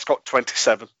other one's got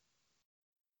 27.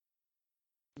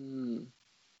 I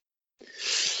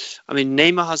mean,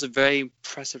 Neymar has a very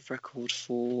impressive record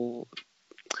for.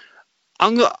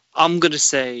 I'm gonna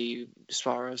say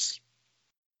Suarez.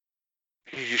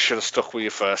 You should have stuck with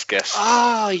your first guess.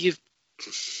 You've.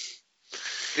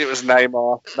 It was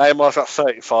Neymar. Neymar's got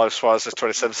 35, Suarez has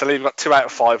 27. So you've got 2 out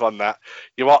of 5 on that.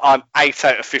 You are on 8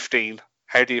 out of 15.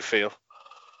 How do you feel?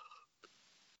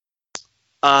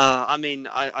 I mean,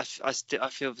 I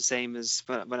feel the same as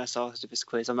when I started this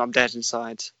quiz. I'm dead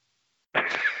inside.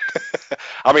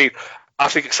 I mean, I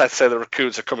think it's safe to say the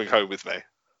Raccoons are coming home with me.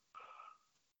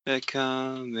 They're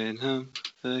coming home.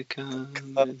 They're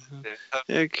coming home.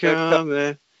 They're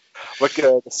coming. We're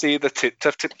going to see the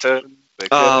tip-turn.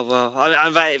 Oh well,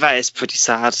 that is pretty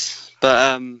sad.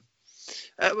 But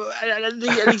at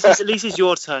least it's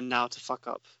your turn now to fuck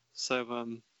up. So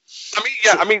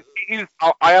I mean,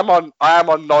 I am on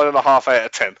 9.5 out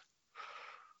of 10.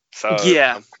 So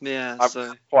I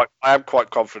am quite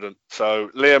confident. So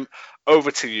Liam, over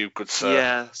to you, good sir.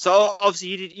 Yeah. So obviously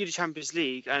you did Champions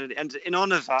League, and in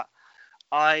honour of that,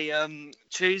 I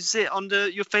chose it under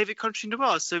your favourite country in the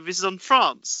world. So this is on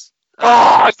France.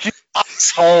 You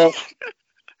asshole!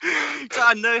 So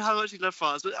I know how much you love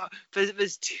France, but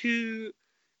there's two.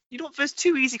 You know what? There's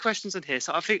 2 easy questions in here,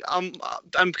 so I think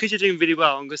because you're doing really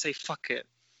well, I'm gonna say fuck it.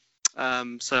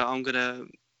 So I'm gonna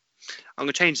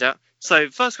change that. So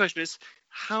first question is,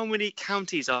 how many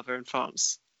counties are there in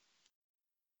France?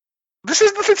 This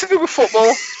has nothing to do with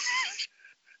football.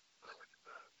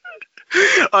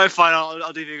 All right, fine.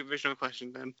 I'll do the original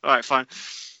question then. All right, fine.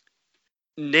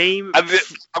 Name.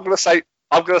 I'm gonna say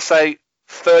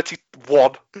 31.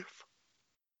 All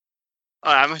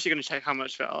right, I'm actually gonna check how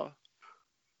much there are.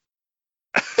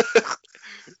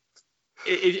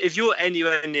 If you're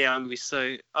anywhere near, I'm gonna be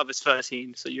so. I was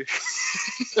 13, so you.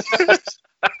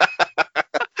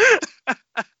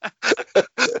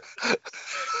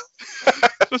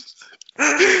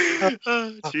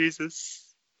 Oh,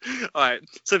 Jesus. All right.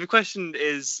 So the question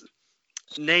is,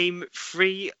 name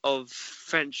 3 of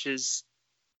French's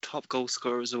top goal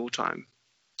scorers of all time.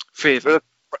 3 of them.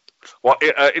 What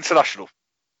international?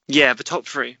 Yeah, the top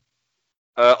 3.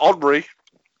 Henry.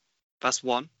 That's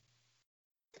 1.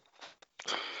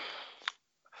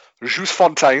 Jules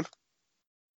Fontaine.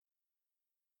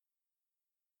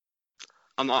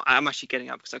 I'm actually getting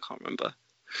up because I can't remember.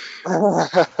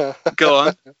 Go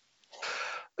on.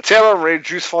 Thierry Henry,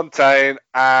 Jules Fontaine,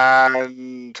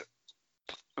 and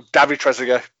David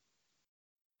Trezeguet.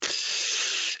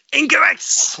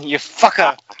 Incorrect, you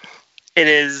fucker. It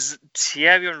is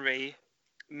Thierry Henry,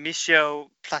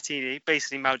 Michel Platini,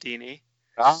 basically Maldini.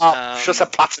 Just a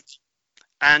Platini.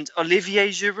 And Olivier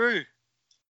Giroud.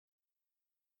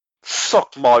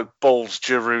 Suck my balls,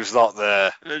 Giroud's not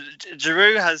there.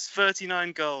 Giroud has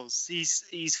 39 goals.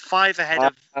 He's 5 ahead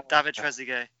of David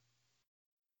Trezeguet.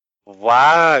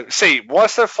 Wow. See,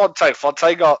 what's there Fontaine?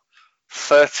 Fontaine got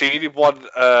 13 in one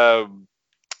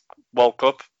World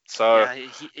Cup. So yeah,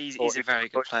 he's a very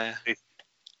good player.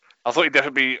 I thought he'd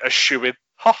definitely be a shoo-in.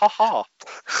 Ha ha ha.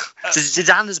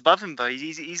 Zidane is above him, though.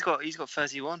 He's got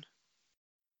 31.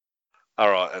 All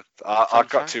right, I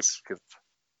got 2.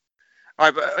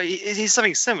 All right, but here's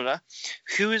something similar.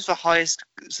 Who is the highest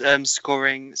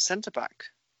scoring centre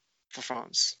back for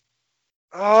France?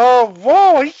 Oh,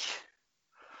 why?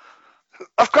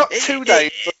 I've got 2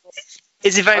 names.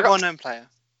 Is he a very well-known player?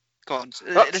 Go on.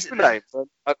 I've got 2 names.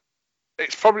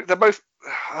 It's probably the most.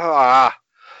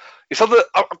 It's either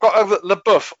I've got either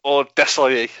Leboeuf or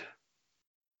Desailly.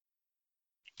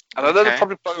 And I know they're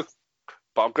probably both,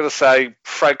 but I'm going to say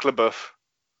Frank Leboeuf.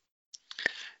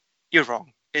 You're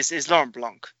wrong. It's Laurent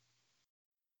Blanc.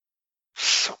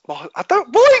 I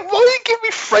don't. Why you give me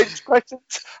French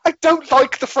questions? I don't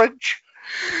like the French.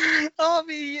 Oh, I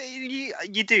mean,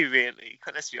 you do really.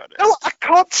 Let's be honest. No, I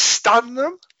can't stand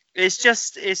them. It's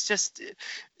just it's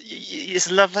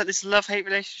love-hate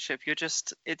relationship.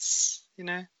 It's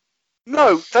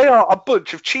No, they are a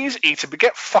bunch of cheese-eating,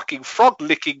 beget fucking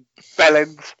frog-licking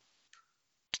bellends.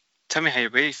 Tell me how you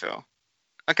really feel.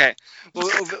 Okay. Well,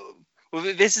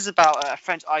 this is about a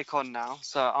French icon now,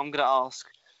 so I'm gonna ask,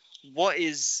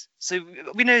 so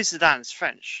we know Zidane is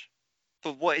French.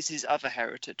 but what is his other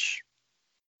heritage?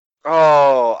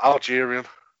 Oh, Algerian.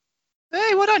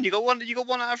 Hey, well done. You got one. You got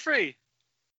 1 out of 3.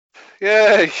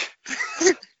 Yay!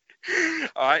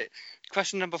 All right.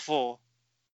 Question number 4.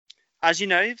 As you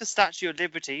know, the Statue of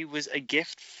Liberty was a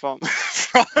gift from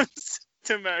France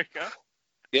to America.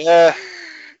 Yeah.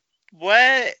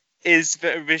 Where is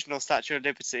the original Statue of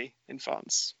Liberty in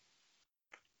France?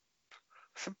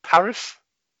 It's in Paris.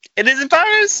 It is in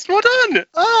Paris. Well done.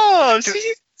 Oh,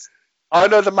 see. I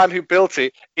know the man who built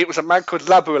it. It was a man called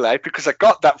Laboulaye because I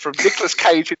got that from Nicolas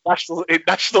Cage in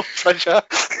National Treasure.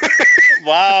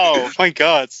 Wow. My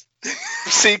God.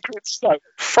 Secret Snow.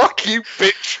 Fuck you,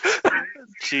 bitch.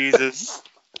 Jesus.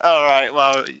 All right.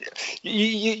 Well,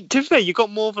 you to be fair, you got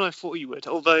more than I thought you would.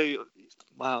 Although,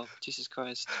 wow, Jesus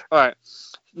Christ. All right.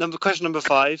 Question number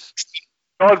 5.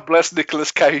 God bless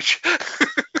Nicolas Cage.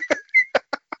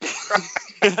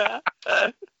 that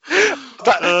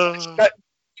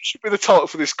should be the title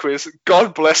for this quiz.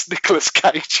 God bless Nicolas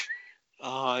Cage.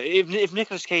 Oh, if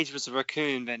Nicolas Cage was a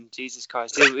raccoon, then Jesus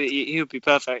Christ, he would be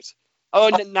perfect. Oh,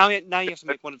 now you have to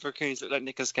make one of the raccoons look like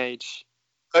Nicolas Cage.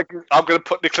 I'm going to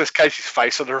put Nicolas Cage's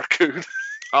face on a raccoon.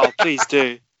 Oh, please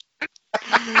do.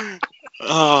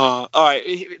 Oh, all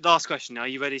right. Last question. Are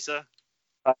you ready, sir?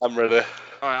 I'm ready.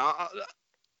 All right.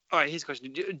 All right. Here's a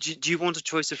question. Do you want a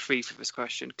choice of 3 for this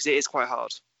question? Because it is quite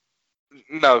hard.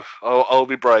 No, I'll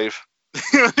be brave.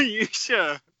 Are you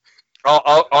sure?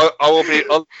 I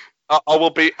will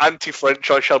be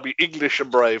anti-French. I shall be English and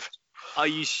brave. Are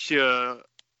you sure?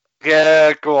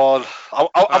 Yeah, go on.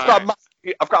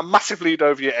 I've got a massive lead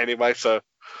over you anyway. So.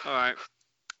 All right.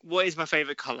 What is my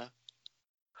favourite colour?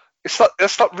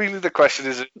 That's not really the question,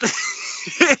 is it?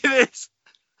 It is.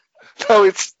 No,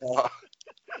 it's not.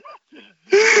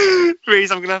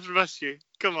 Please, I'm gonna have to rush you.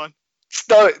 Come on.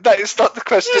 No, that is not the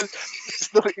question.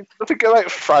 It's nothing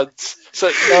about France.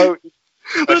 So no.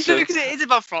 Well, no, because it is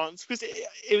about France. Because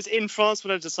it was in France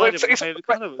when I decided what my favourite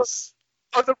colour was.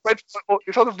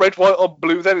 It's on the red, white, or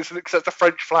blue. Then isn't it? Because that's the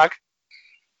French flag.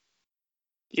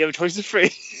 You have a choice of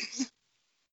 3.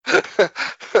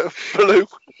 Blue.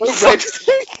 Red.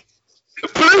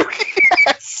 Blue.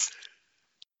 Yes.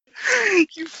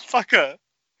 You fucker.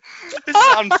 This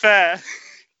is unfair.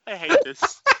 I hate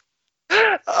this.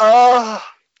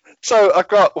 So I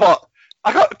got what?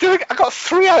 I got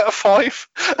 3 out of 5.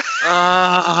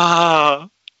 I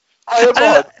am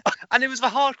on. And it was the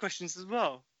hard questions as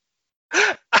well.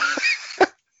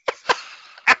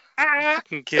 I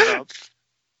can give up.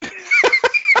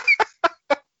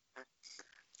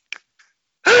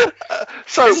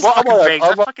 So this what am I?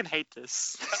 I fucking hate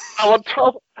this. I'm on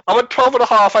 12. I'm on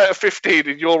 12.5 out of 15,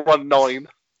 and you're on 9.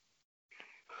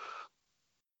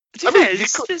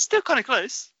 It's still kind of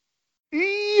close.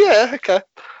 Yeah. Okay.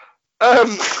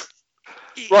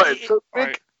 Right. So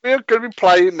we're going to be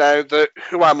playing now the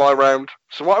Who Am I round.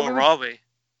 So what? Or are we?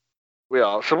 We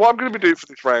are. So what I'm going to be doing for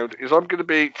this round is I'm going to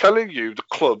be telling you the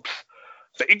clubs,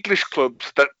 the English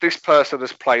clubs that this person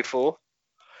has played for,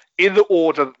 in the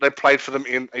order that they played for them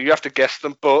in, and you have to guess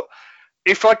them. But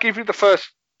if I give you the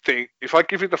first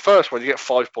one, you get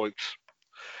 5 points.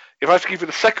 If I have to give you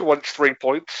the second one, it's 3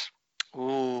 points.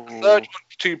 Ooh. The third one,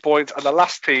 2 points, and the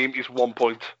last team is 1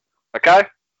 point. Okay.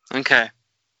 Okay.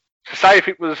 So say if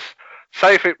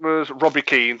it was Robbie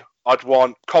Keane, I'd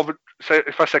want Coventry. So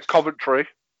if I said Coventry,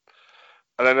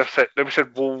 and then we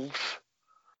said Wolves,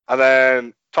 and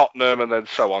then Tottenham, and then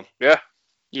so on. Yeah.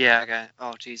 Yeah. Okay.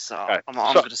 Oh jeez. Okay. I'm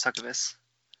gonna suck at this.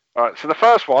 All right. So the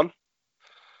first one.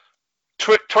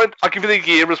 I'll give you the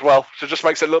year as well, so it just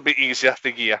makes it a little bit easier.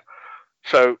 The year.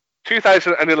 So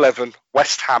 2011,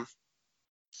 West Ham.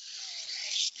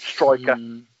 Striker.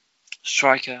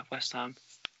 Striker, West Ham.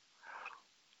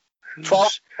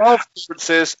 12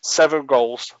 differences, 7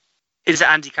 goals. Is it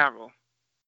Andy Carroll?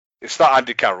 It's not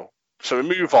Andy Carroll. So we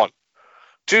move on.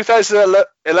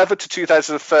 2011 to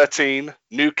 2013,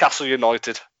 Newcastle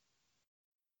United.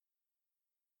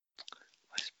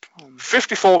 West Brom.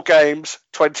 54 games,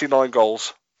 29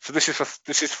 goals. So this is for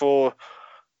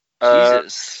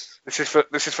Jesus. This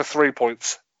is for 3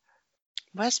 points.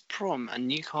 West Brom and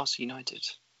Newcastle United.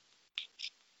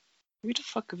 Who the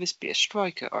fuck could this be? A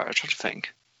striker? Alright, I'm trying to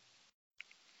think.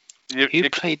 Who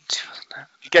played?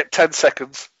 You get 10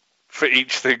 seconds for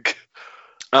each thing.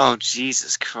 Oh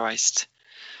Jesus Christ!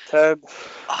 10. Oh,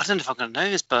 I don't know if I'm gonna know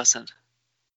this person.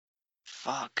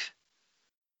 Fuck.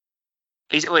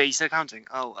 He's still counting.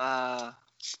 Oh,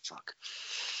 fuck.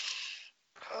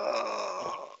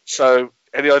 So,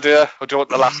 any idea? Or do you want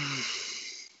the last?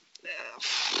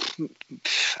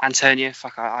 Antonio.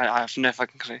 Fuck. I have no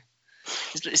fucking clue.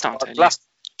 It's not Antonio.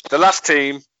 The last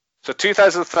team. So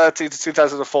 2013 to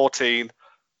 2014,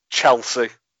 Chelsea.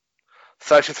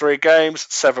 33 games,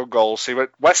 7 goals. So he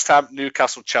went West Ham,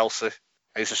 Newcastle, Chelsea.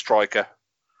 He's a striker.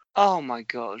 Oh my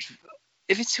god!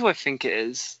 If it's who I think it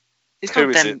is, it's Who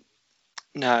not is Dem. it?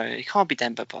 No, it can't be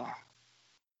Demba Ba.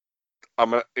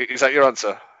 Is that your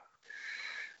answer?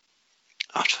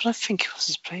 I'm trying to think who else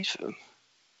has played for them.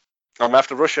 I'm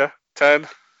after Russia. 10.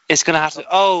 It's gonna have to.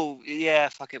 Oh yeah,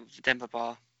 fuck it, Demba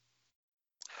Ba.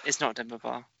 It's not Demba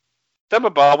Ba. Demba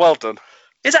Ba, well done.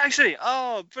 It's actually.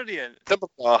 Oh, brilliant. Demba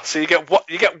Ba. So you get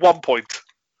 1 point.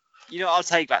 You know, I'll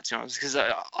take that chance because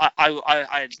I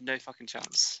had no fucking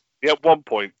chance. You get 1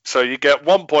 point. So you get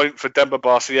 1 point for Demba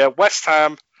Ba. So yeah, West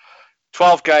Ham,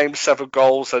 12 games, 7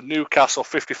 goals. And Newcastle,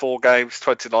 54 games,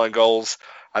 29 goals.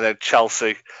 And then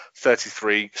Chelsea,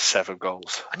 33, 7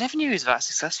 goals. I never knew he was that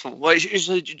successful. Well, do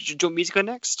you want me to go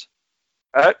next?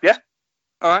 Yeah.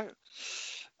 All right.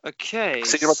 Okay.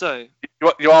 So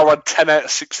you are on 10 out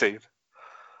of 16.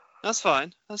 that's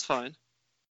fine. That's fine.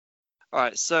 All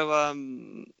right. So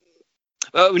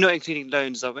well, we're not including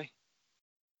loans, are we?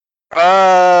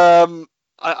 I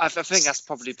think that's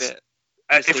probably a bit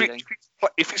misleading.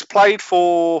 If it's played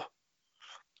for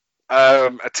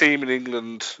a team in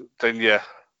England, then yeah.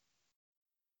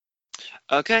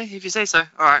 Okay, if you say so.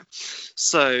 All right.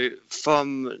 So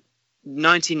from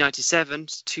 1997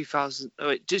 to 2000. Oh,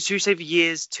 wait, did you say the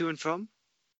years to and from?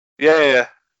 Yeah.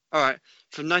 All right.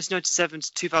 From 1997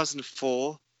 to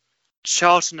 2004,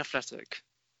 Charlton Athletic.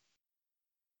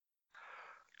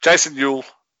 Jason Newell.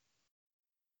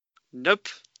 Nope.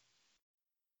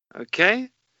 Okay.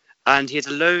 And he had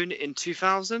a loan in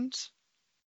 2000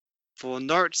 for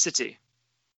Norwich City.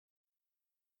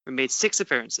 We made 6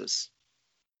 appearances.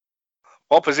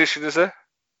 What position is it?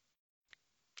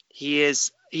 He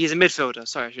is a midfielder.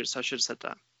 Sorry, I should have said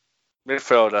that.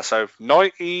 Midfielder. So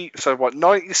 90. So what?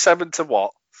 97 to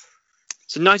what?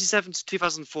 So 97 to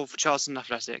 2004 for Charlton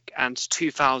Athletic, and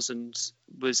 2000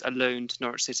 was a loan to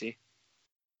Norwich City.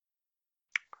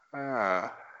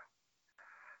 Brian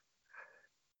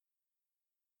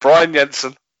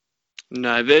Jensen.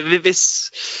 No,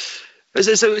 this.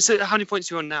 So how many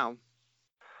points are you on now?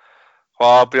 Well,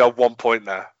 I'll be on 1 point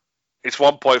now. It's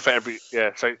 1 point for every.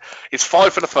 Yeah, so it's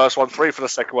 5 for the first one, 3 for the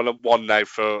second one, and 1 now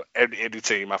for any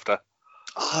team after.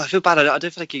 Oh, I feel bad. I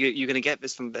don't feel like you're going to get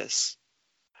this from this.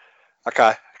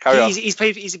 Okay, carry on.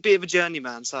 He's a bit of a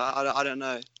journeyman, so I don't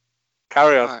know.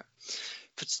 Carry on. All right.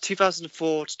 For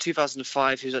 2004 to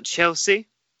 2005, he was at Chelsea.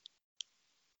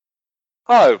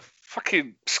 Oh,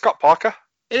 fucking Scott Parker.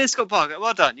 It is Scott Parker.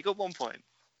 Well done. You got 1 point.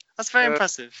 That's very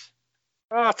impressive.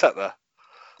 I'll take that.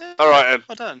 Yeah, all right, then.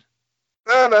 Well done.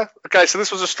 No. Okay, so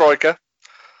this was a striker.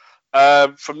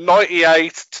 From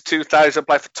 98 to 2000,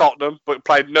 played for Tottenham, but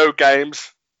played no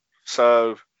games.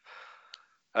 So,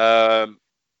 yeah,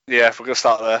 if we're going to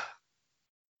start there.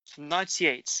 From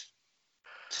 98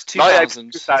 to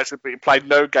 2000. 2000, but he played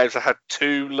no games. I had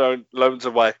 2 loans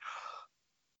away.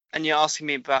 And you're asking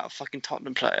me about a fucking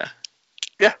Tottenham player?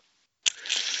 Yeah.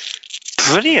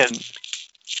 Brilliant.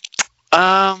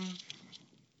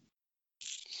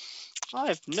 I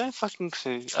have no fucking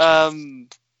clue. Do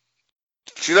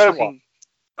you know what?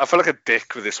 I feel like a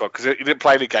dick with this one because he didn't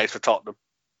play any games for Tottenham.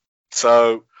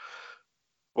 So,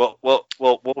 we'll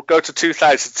go to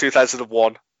 2000,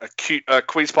 2001 at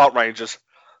Queen's Park Rangers.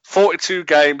 42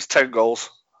 games, 10 goals.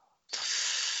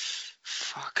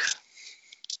 Fuck.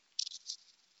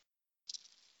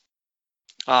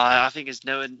 I think there's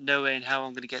no way in how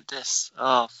I'm going to get this.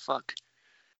 Oh, fuck.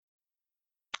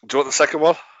 Do you want the second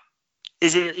one?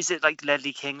 Is it like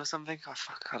Ledley King or something? Oh,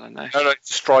 fuck, I don't know. No,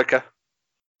 it's a striker.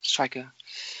 Striker.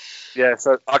 Yeah,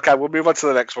 so, okay, we'll move on to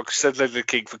the next one because you said Ledley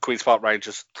King for Queen's Park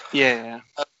Rangers. Yeah.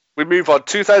 We move on.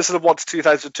 2001 to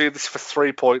 2002, this is for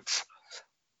 3 points.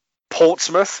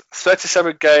 Portsmouth,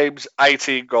 37 games,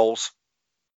 18 goals.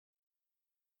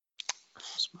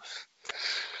 Portsmouth.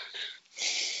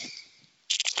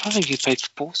 I think he played for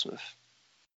Portsmouth.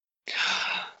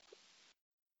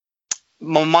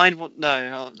 My mind won't.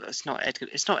 No, it's not Edgar.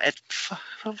 It's not Ed.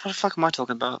 What the fuck am I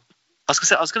talking about? I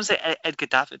was gonna say Edgar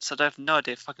Davids. I don't have no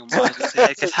idea fucking why I was gonna say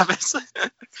Edgar Davids.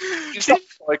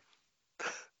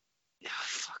 Yeah,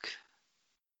 fuck.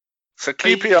 So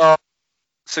QPR.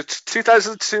 So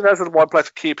 2000 to 2001 played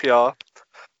for QPR.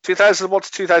 2001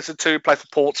 to 2002 played for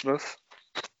Portsmouth.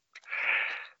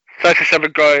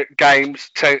 37 games,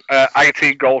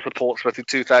 18 goals for Portsmouth in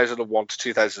 2001 to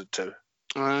 2002.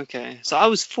 Okay, so I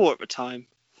was 4 at the time,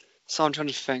 so I'm trying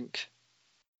to think.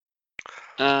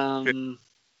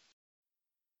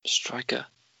 Striker.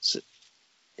 Is it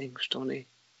English Donny?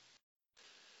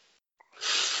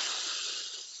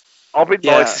 I'll be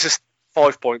nice. It's just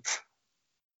 5 points.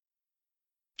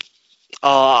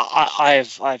 I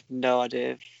have no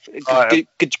idea.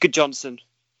 Good Johnson.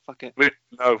 Fuck it.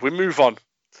 We move on.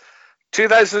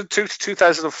 2002 to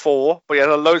 2004, but he had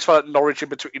a loan spell at Norwich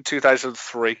in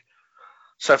 2003.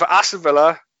 So for Aston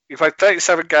Villa, he played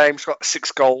 37 games, got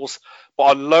 6 goals. But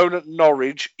on loan at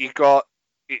Norwich, he got,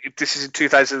 this is in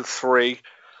 2003,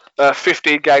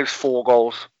 15 games, 4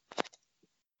 goals.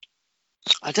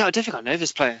 I don't think I know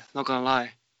this player, not going to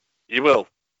lie. You will.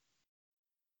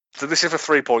 So this is for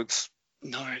 3 points.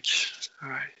 Norwich. All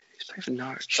right. He's playing for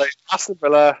Norwich. So Aston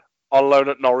Villa on loan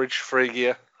at Norwich for a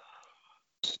year.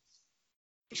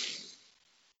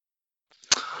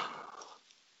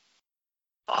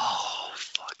 Oh,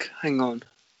 fuck. Hang on.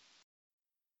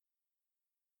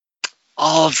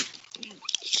 Oh,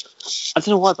 I don't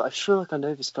know why, but I feel like I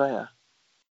know this player.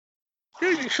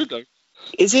 Yeah, you should know.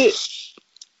 Is it?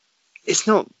 It's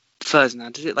not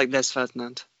Ferdinand, is it? Like Les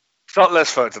Ferdinand? It's not Les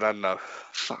Ferdinand, no.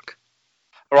 Fuck.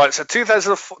 All right, so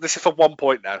 2004, this is for 1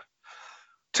 point now.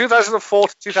 2004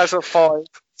 to 2005,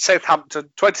 Southampton,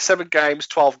 27 games,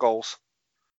 12 goals.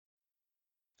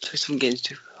 27 games,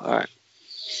 too. All right.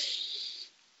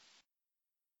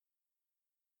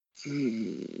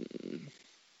 I'm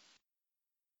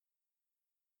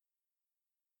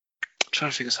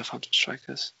trying to figure Southampton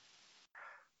strikers.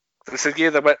 It's the year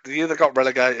they got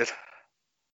relegated.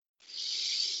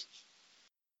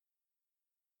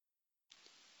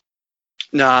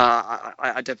 No,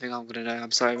 I don't think I'm going to know.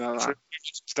 I'm sorry about that.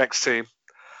 Next team.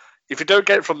 If you don't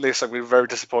get it from this, I'm going to be very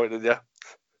disappointed in you.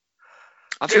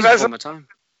 I've used it one more time.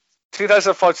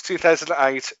 2005 to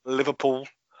 2008, Liverpool.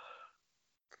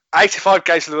 85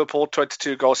 games for Liverpool,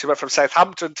 22 goals. He went from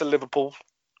Southampton to Liverpool.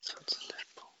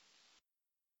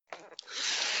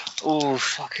 Oh,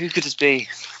 fuck. Who could this be?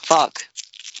 Fuck.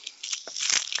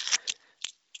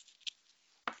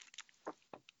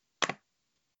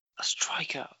 A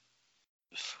striker.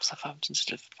 Southampton to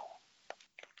Liverpool.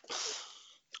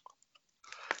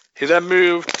 He then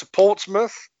moved to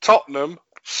Portsmouth, Tottenham,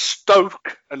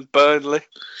 Stoke, and Burnley.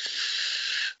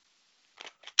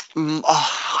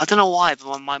 I don't know why,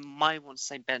 but my mind wants to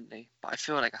say Bentley, but I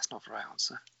feel like that's not the right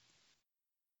answer.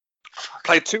 Fuck.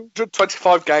 Played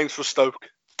 225 games for Stoke.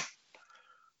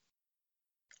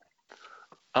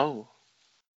 Oh.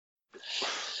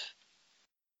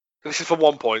 This is for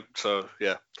 1 point, so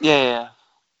yeah. Yeah.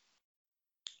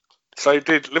 So he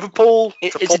did Liverpool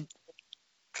to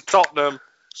Tottenham,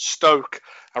 Stoke,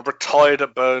 and retired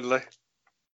at Burnley.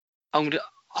 I'm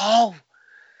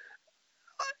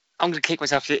gonna kick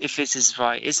myself if this is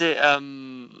right. Is it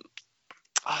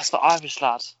it's the Irish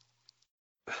lad.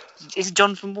 Is it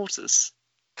Jonathan Waters?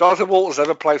 Jonathan Walters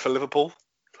never played for Liverpool.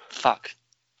 Fuck.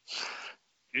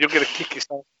 You're gonna kick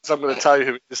yourself, so I'm gonna tell you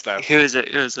who it is now. Who is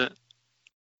it?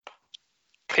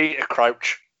 Peter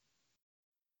Crouch.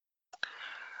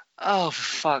 Oh, for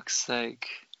fuck's sake.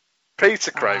 Peter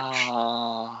Crouch.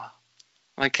 Oh.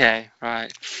 Okay,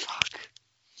 right. Fuck.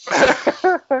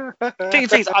 Thing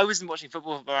is, I wasn't watching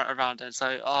football around then, so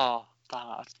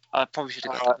damn it. I probably should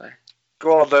have got that though.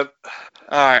 Go on then.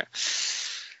 Alright.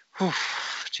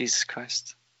 Jesus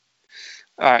Christ.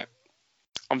 Alright.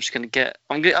 I'm gonna get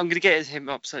him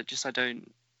up so I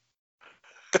don't.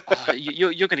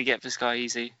 You're gonna get this guy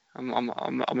easy. I'm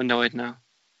annoyed now.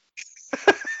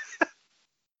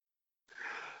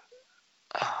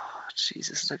 Oh,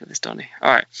 Jesus, look at this Donny.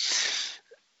 Alright.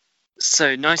 So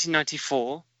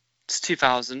 1994 to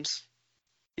 2000.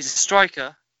 He's a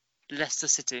striker, Leicester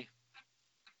City.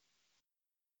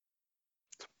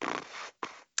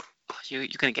 You're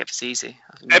going to get this easy.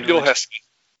 Emil Heskey.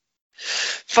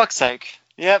 Fuck's sake.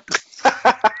 Yep.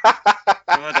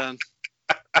 Well done.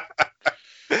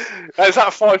 Is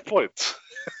that 5 points?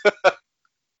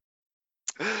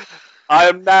 I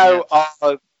am now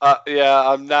on.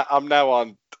 I'm now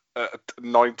on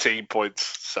 19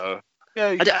 points. So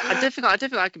yeah. I don't think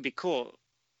I can be caught.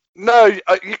 No,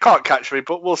 you can't catch me,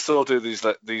 but we'll still do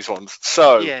these ones.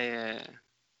 So yeah.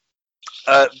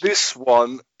 This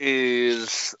one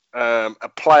is a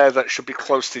player that should be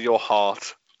close to your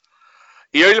heart.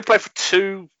 He only played for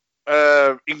 2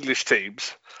 English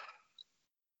teams.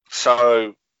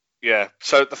 So yeah.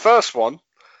 So the first one,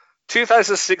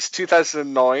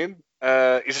 2006-2009.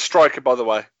 He's a striker, by the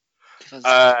way.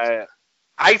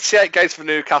 88 games for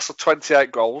Newcastle,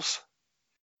 28 goals.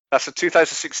 That's a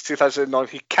 2006-2009.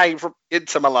 He came from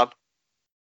Inter Milan.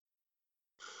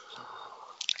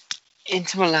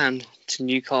 Inter Milan to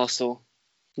Newcastle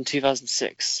in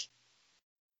 2006.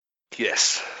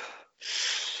 Yes.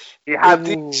 He had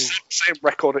the same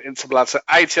record at Inter Milan. So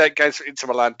 88 games for Inter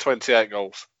Milan, 28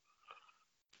 goals.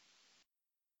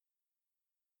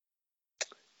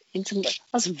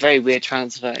 That's a very weird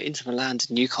transfer. Inter Milan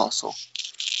to Newcastle.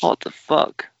 What the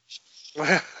fuck?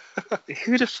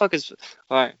 Who the fuck is...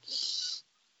 Alright.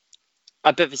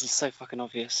 I bet this is so fucking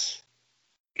obvious.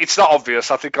 It's not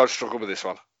obvious. I think I'd struggle with this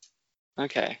one.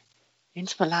 Okay.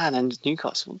 Inter Milan and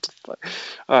Newcastle. What the fuck?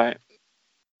 Alright.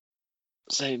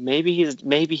 So maybe he's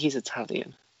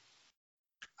Italian.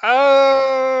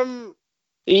 You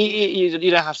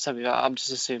don't have to tell me that. I'm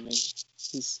just assuming.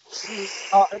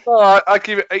 No, I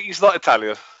give it. He's not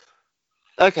Italian.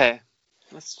 Okay.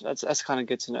 That's kind of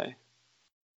good to know.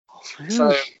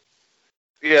 So,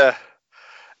 yeah.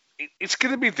 It's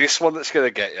going to be this one that's going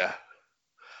to get you.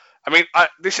 I mean,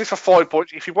 this is for 5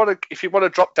 points. If you want to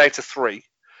drop data 3,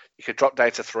 you could drop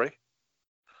data 3.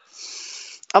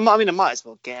 I mean, I might as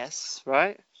well guess,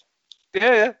 right?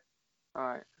 Yeah. All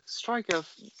right, striker of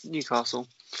Newcastle.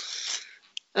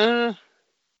 Yeah,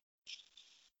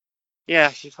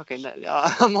 actually, fucking.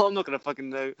 I'm not gonna fucking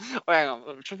know. Oh, hang on,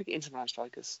 I'm trying to think Inter Milan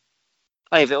strikers.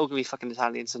 Oh, yeah, they're all gonna be fucking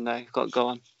Italian, so no, go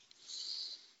on.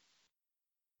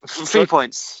 3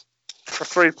 points. For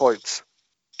 3 points.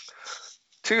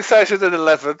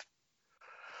 2011,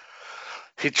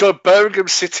 he joined Birmingham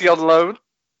City on loan.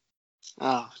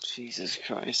 Oh, Jesus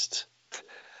Christ.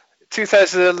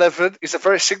 2011 is a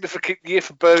very significant year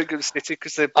for Birmingham City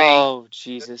because they beat... Oh,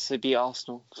 Jesus, they beat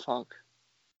Arsenal. Fuck.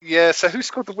 Yeah, so who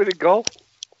scored the winning goal?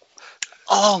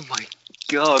 Oh, my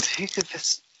God. Who could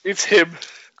this... It's him.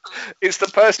 It's the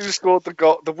person who scored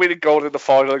the winning goal in the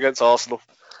final against Arsenal.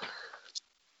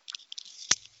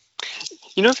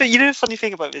 You know the funny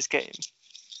thing about this game?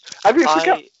 Have you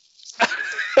forgot?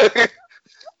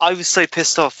 I was so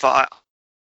pissed off that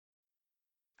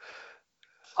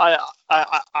I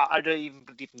don't even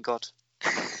believe in God.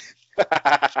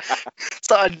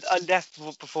 So I left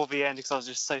before the end because I was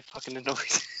just so fucking annoyed.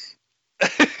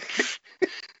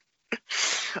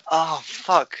 Oh,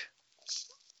 fuck.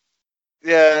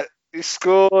 Yeah, he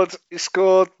scored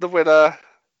the winner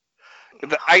in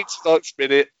the 89th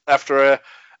minute after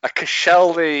a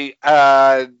Koscielny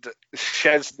and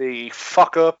Chesney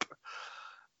fuck up.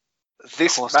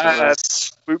 This man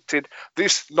swooped in.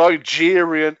 This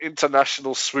Nigerian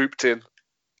international swooped in.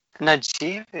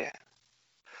 Nigeria?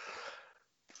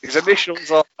 His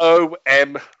initials are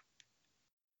OM.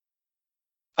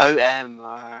 OM,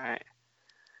 alright.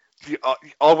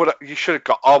 I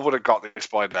would have got this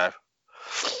by now.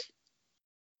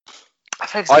 I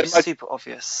think it's super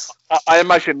obvious. I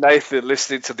imagine Nathan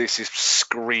listening to this is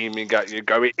screaming at you,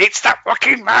 going, "It's that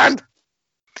fucking man!"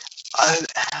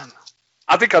 OM.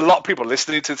 I think a lot of people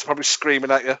listening to this are probably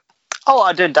screaming at you. Oh,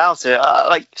 I don't doubt it.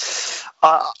 I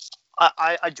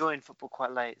joined football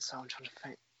quite late, so I'm trying to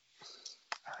think.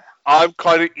 I'm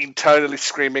kind of internally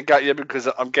screaming at you because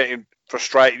I'm getting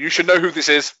frustrated. You should know who this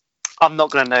is. I'm not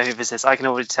gonna know who this is. I can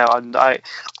already tell. I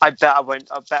bet I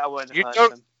won't. I won't have heard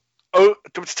of him. Oh, do you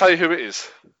want me to tell you who it is?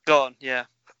 Go on. Yeah.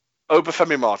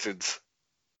 Obafemi Martins.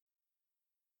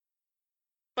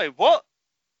 Wait, what?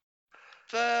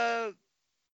 Why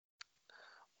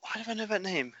do I know that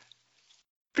name?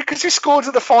 Because he scored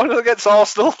in the final against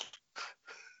Arsenal.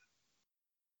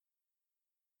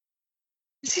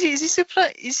 Is he still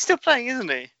playing? He's still playing, isn't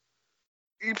he?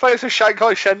 He plays for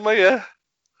Shanghai Shenhua, yeah.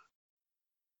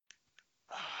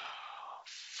 Oh,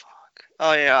 fuck.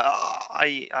 Oh yeah,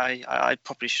 I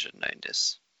probably should have known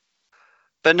this,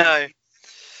 but no.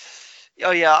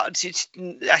 Oh yeah,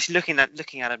 actually looking at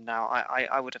him now,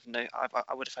 I would have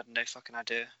had no fucking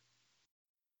idea.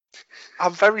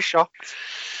 I'm very shocked.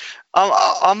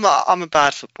 I'm a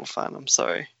bad football fan. I'm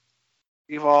sorry.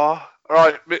 You are. All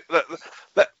right.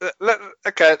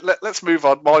 Let's move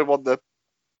on. My one then.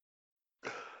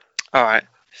 All right.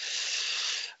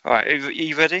 Are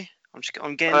you ready?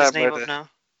 I'm getting his name up now.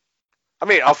 I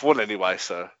mean, I've won anyway,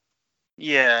 so.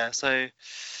 Yeah. So.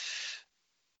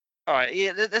 All right.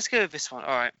 Yeah. Let's go with this one.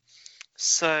 All right.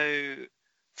 So,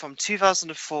 from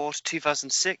 2004 to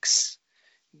 2006,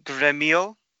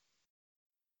 Grêmio.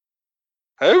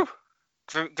 Who?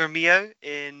 Grêmio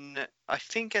in, I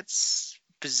think it's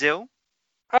Brazil.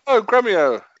 Oh,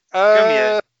 Grêmio.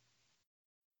 Grêmio.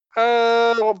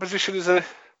 What position is he?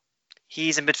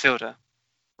 He's a midfielder.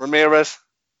 Ramirez.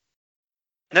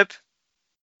 Nope.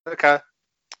 Okay.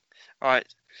 All right.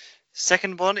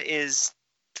 Second one is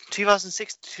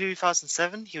 2006 to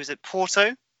 2007. He was at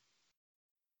Porto.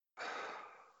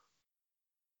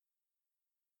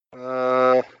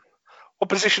 What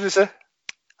position is he?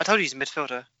 I told you he's a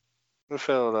midfielder.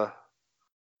 Midfielder.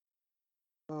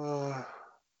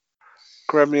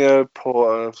 Grêmio,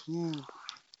 Porto.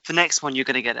 The next one, you're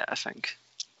going to get it, I think.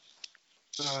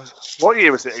 What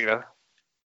year was it again?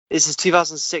 This is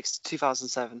 2006 to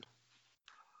 2007.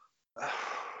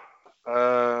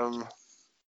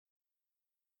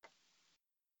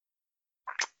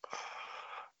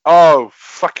 Oh,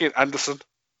 fucking Anderson.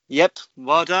 Yep.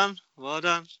 Well done. Well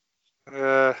done.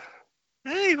 Uh,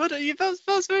 Hey, well done. That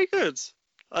was very good.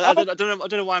 I don't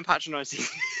know why I'm patronising.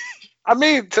 I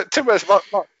mean, to be honest,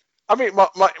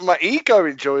 my ego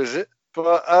enjoys it,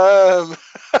 but I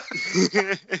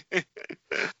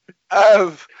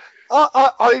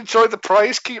enjoy the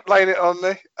praise. Keep laying it on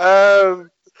me.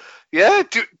 Yeah.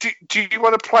 Do you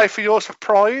want to play for yours for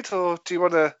pride, or do you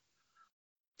want to?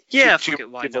 Yeah, do fuck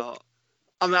it. Why not?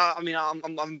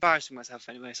 I'm embarrassing myself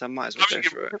anyway, so I might as well go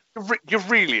for it. You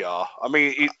really are. I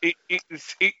mean, it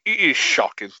is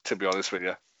shocking, to be honest with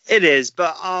you. It is,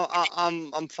 but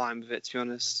I'm fine with it, to be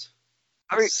honest.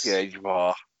 I mean, yeah, you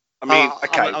are. I mean,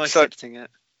 okay, I'm so accepting it.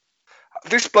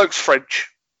 this bloke's French.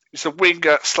 He's a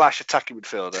winger / attacking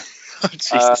midfielder. Oh,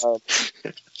 Jesus.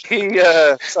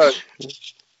 So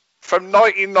from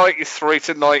 1993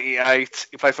 to 98,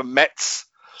 he played for Metz.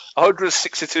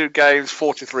 162 games,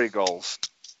 43 goals.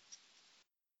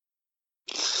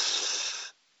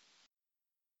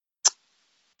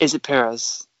 Is it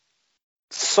Perez?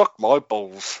 Suck my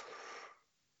balls.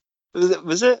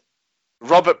 Was it?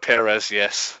 Robert Perez,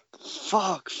 yes.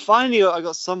 Fuck! Finally, I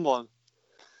got someone.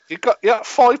 You got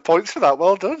 5 points for that.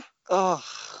 Well done. Oh,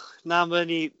 now I'm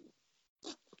only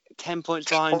 10 points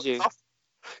behind you.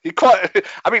 You quite.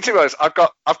 I mean, to be honest, I've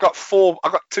got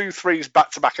 2 threes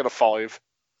back to back and a 5.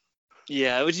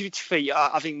 Yeah, would you be fair?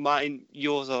 I think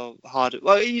yours are harder.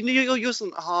 Well, yours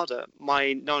aren't harder.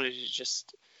 My knowledge is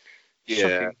just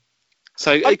shocking.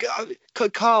 So,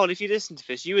 Carl, if you listened to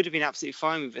this, you would have been absolutely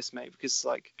fine with this, mate. Because,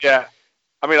 yeah,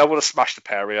 I mean, I would have smashed the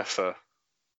pair of you, so.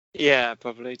 Yeah,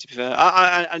 probably. To be fair,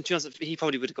 and to be honest, he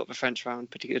probably would have got the French round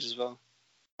pretty good as well.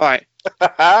 All right.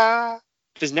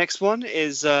 This next one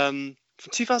is from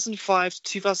 2005 to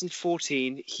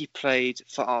 2014. He played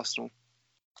for Arsenal.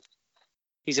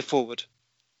 He's a forward.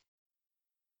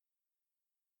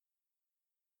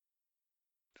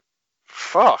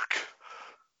 Fuck.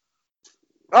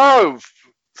 Oh,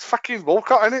 it's fucking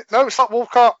Walcott, isn't it? No, it's not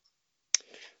Walcott.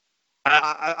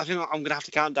 I think I'm going to have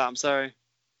to count down. I'm sorry.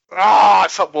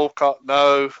 It's not Walcott.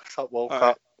 No, it's not Walcott.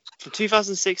 Right. From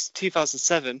 2006 to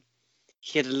 2007,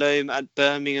 he had a loan at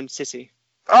Birmingham City.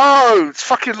 Oh, it's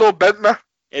fucking Lord Bentner.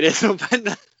 It is Lord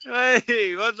Bentner.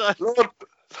 Hey, what's that?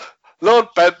 Lord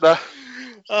Bentner.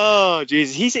 Oh,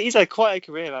 Jesus. He's had quite a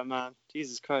career, that man.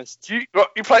 Jesus Christ. You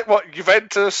played what?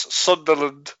 Juventus,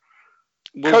 Sunderland,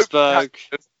 Wolfsburg,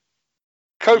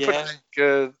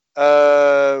 Copenhagen,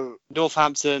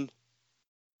 Northampton,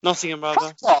 Nottingham,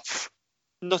 rather. Off.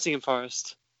 Nottingham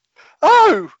Forest.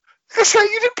 Oh, so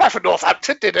you didn't play for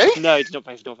Northampton, did he? No, he did not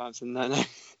play for Northampton. No.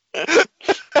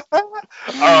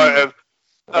 All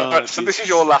right. So this is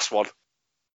your last one.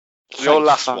 Your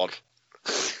last one.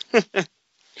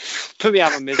 Put me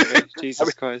out of misery,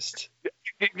 Jesus Christ.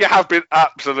 You have been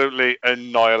absolutely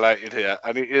annihilated here,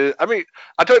 and it is. I mean,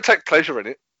 I don't take pleasure in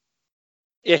it.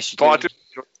 Yes, you do. I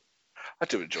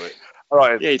do enjoy it. All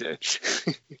right. Yeah, you do.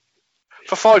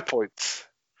 For 5 points.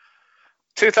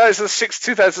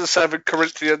 2006-2007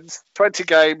 Corinthians, 20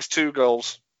 games, 2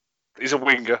 goals. He's a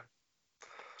winger.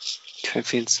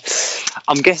 Corinthians.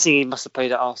 I'm guessing he must have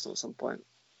played at Arsenal at some point.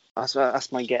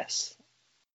 That's my guess.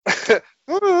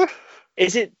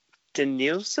 Is it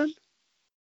Danielson?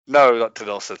 No, not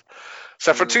Danielson.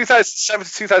 So from 2007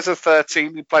 to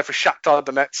 2013, he played for Shakhtar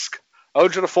Donetsk.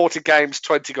 140 games,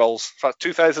 20 goals. From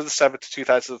 2007 to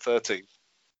 2013.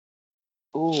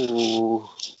 Ooh.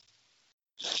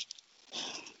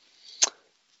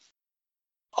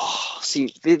 Oh,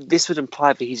 see, this would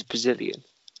imply that he's Brazilian.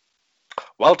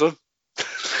 Well done.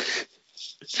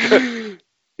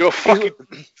 Your fucking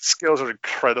skills are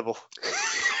incredible.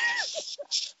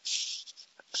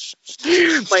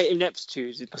 My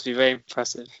ineptitude must be very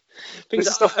impressive.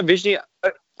 Because originally,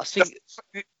 I think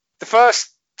the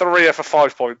first 3 are for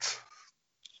 5 points.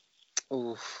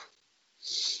 Oh,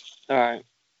 all right.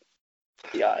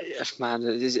 Yeah, man,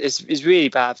 it's really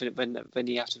bad when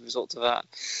you have to resort to that.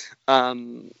 I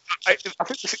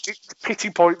think it's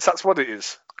pity points. That's what it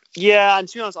is. Yeah, and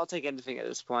to be honest, I'll take anything at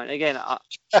this point. Again,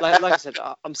 like I said,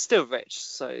 I'm still rich,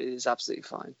 so it's absolutely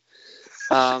fine.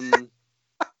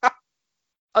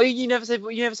 Oh, you never said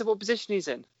what position he's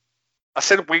in. I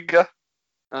said winger.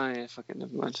 Oh yeah, fucking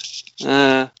never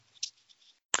mind.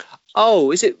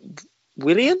 Oh, is it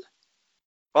Willian?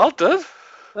 Well done.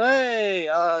 Hey,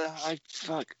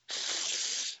 fuck.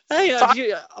 Hey,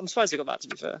 I'm surprised I got that. To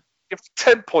be fair, you have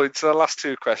 10 points in the last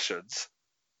 2 questions.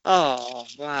 Oh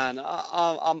man,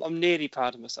 I'm nearly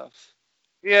proud of myself.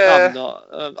 Yeah. No,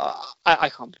 I'm not. I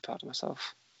can't be proud of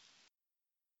myself.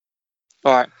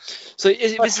 All right. So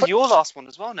this is your last one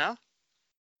as well now.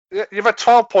 Yeah, you've had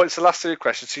 12 points the last two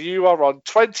questions, so you are on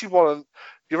 21.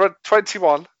 You're on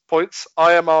 21 points.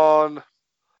 I am on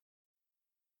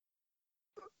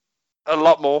a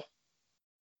lot more.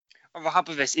 All right, how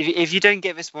about this? If you don't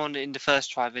get this one in the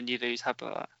first try, then you lose. How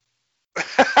about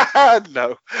that?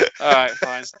 No. All right,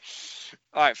 fine.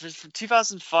 All right, from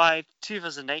 2005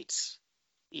 2008,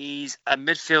 he's a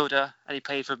midfielder and he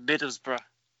played for Middlesbrough.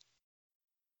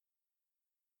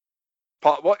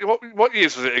 What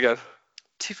years was it again?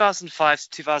 2005 to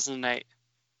 2008.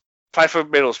 Played for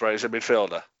Middlesbrough as a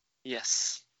midfielder.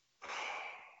 Yes.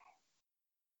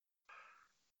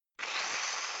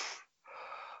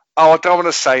 Oh, I don't want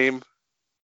to say him.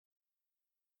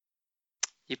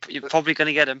 You're probably going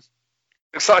to get him.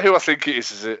 It's not who I think it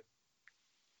is it?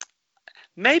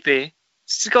 Maybe.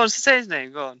 Just go on, say his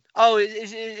name. Go on. Oh,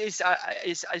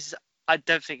 I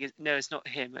don't think it. No, it's not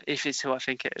him. If it's who I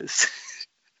think it is.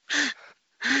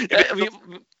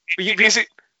 Is it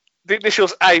the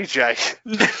initials AJ?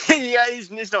 Yeah,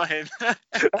 it's not him.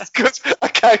 That's good.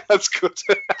 Okay, that's good.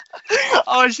 Oh,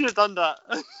 I should have done that.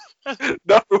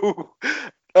 No.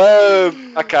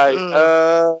 Okay.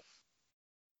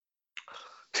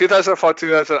 2005,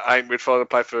 2008 midfielder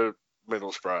played for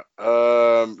Middlesbrough.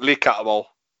 Lee Cattermole.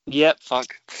 Yep.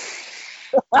 Fuck.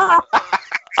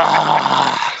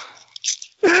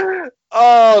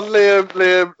 Oh,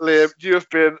 Liam, you have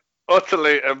been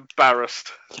utterly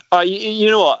embarrassed.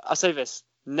 You know what? I'll say this.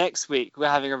 Next week we're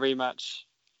having a rematch.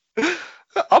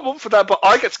 I'm up for that, but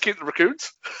I get to keep the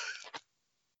raccoons.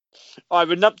 All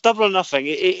right, but double or nothing.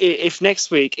 If next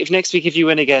week if you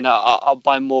win again, I'll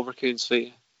buy more raccoons for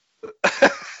you.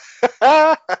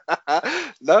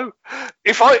 No.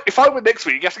 If I win next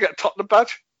week, you have to get a Tottenham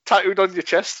badge tattooed on your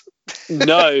chest.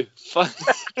 No.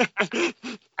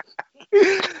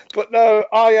 But no,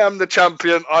 I am the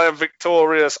champion. I am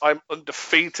victorious. I'm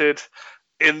undefeated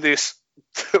in this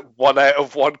 1 out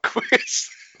of 1 quiz.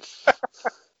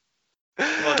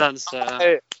 Well done,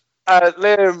 sir.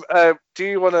 Liam, do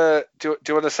you want to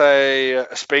say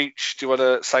a speech? Do you want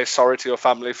to say sorry to your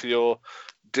family for your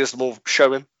dismal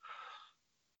showing?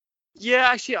 Yeah,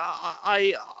 actually,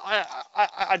 I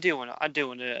do want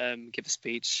to give a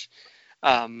speech.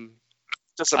 Doesn't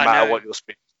matter what your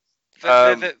speech.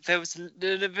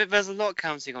 There's a lot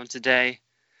counting on today.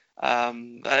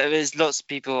 There's lots of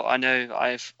people I know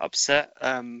I've upset.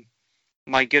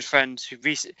 My good friend of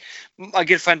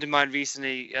mine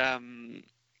recently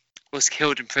was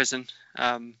killed in prison.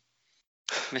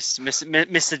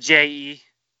 Mr. J.E.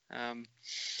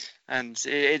 And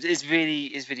it's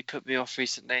really put me off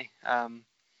recently.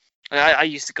 I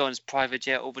used to go on his private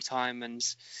jet all the time and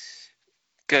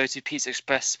go to Pizza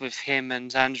Express with him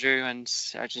and Andrew, and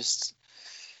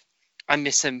I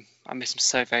miss him. I miss him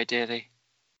so very dearly.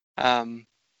 And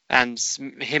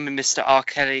him and Mr. R.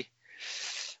 Kelly.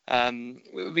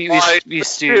 We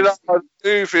used to.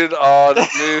 Moving on.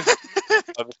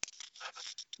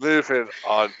 Moving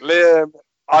on. Liam,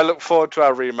 I look forward to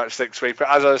our rematch next week. But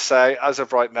as I say, as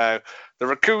of right now, the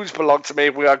raccoons belong to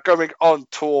me. We are going on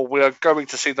tour. We are going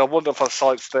to see the wonderful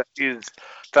sights that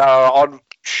are on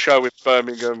show in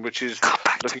Birmingham, which is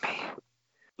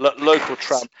local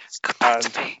tramps. And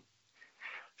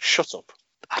shut up.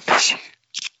 I miss you,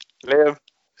 Liam.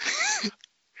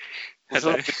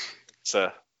 Hello.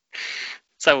 Sir.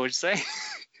 So what would you say?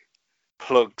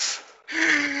 Plugs.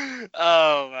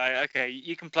 Oh right, okay.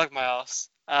 You can plug my ass.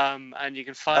 And you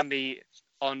can find me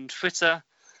on Twitter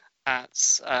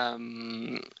at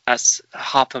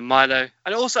Harper Milo.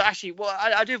 And also, actually, well,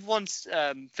 I do have one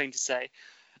thing to say.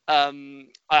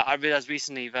 I realised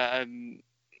recently that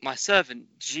my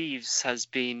servant Jeeves has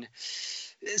been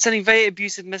sending very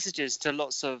abusive messages to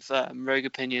lots of Rogue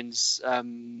Opinions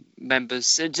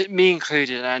members, me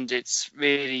included, and it's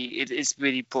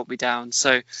really brought me down.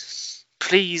 So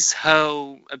please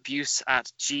hurl abuse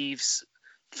at Jeeves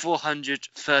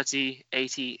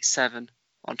 43087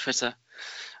 on Twitter.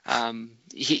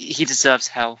 He deserves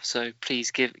hell, so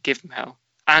please give him hell.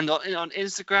 And on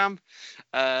Instagram,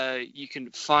 you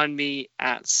can find me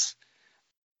at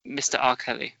Mr. R.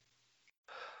 Kelly.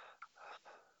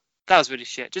 That was really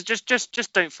shit.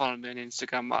 Just don't follow me on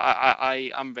Instagram.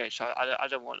 I'm rich. I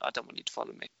don't want you to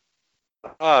follow me.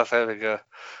 Oh, there we go.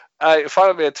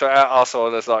 Follow me on Twitter, also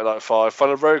on there's995.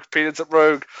 Follow Rogue Opinions at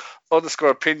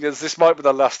Rogue_Opinions. This might be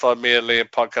the last time me and Liam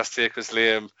podcast here because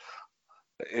Liam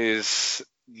is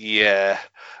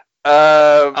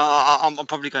I'm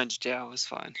probably going to jail. It's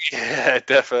fine. Yeah,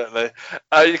 definitely.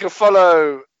 You can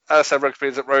follow us at Rogue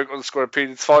Opinions at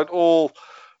Rogue_Opinions. Find all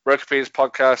Rogue Opinions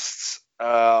podcasts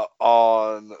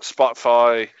on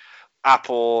Spotify,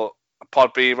 Apple,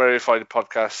 Podbean, wherever you find the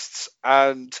podcasts.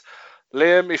 And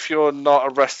Liam, if you're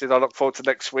not arrested, I look forward to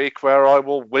next week where I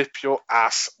will whip your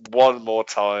ass one more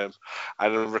time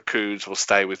and the raccoons will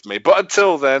stay with me. But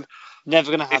until then,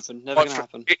 Never gonna happen. Never gonna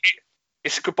happen.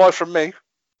 It's a goodbye from me.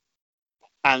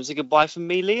 And it's a goodbye from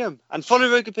me, Liam. And follow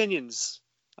Rogue Opinions.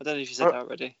 I don't know if you said that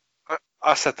already.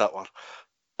 I said that one.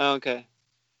 Okay.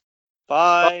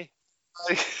 Bye.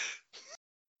 Bye.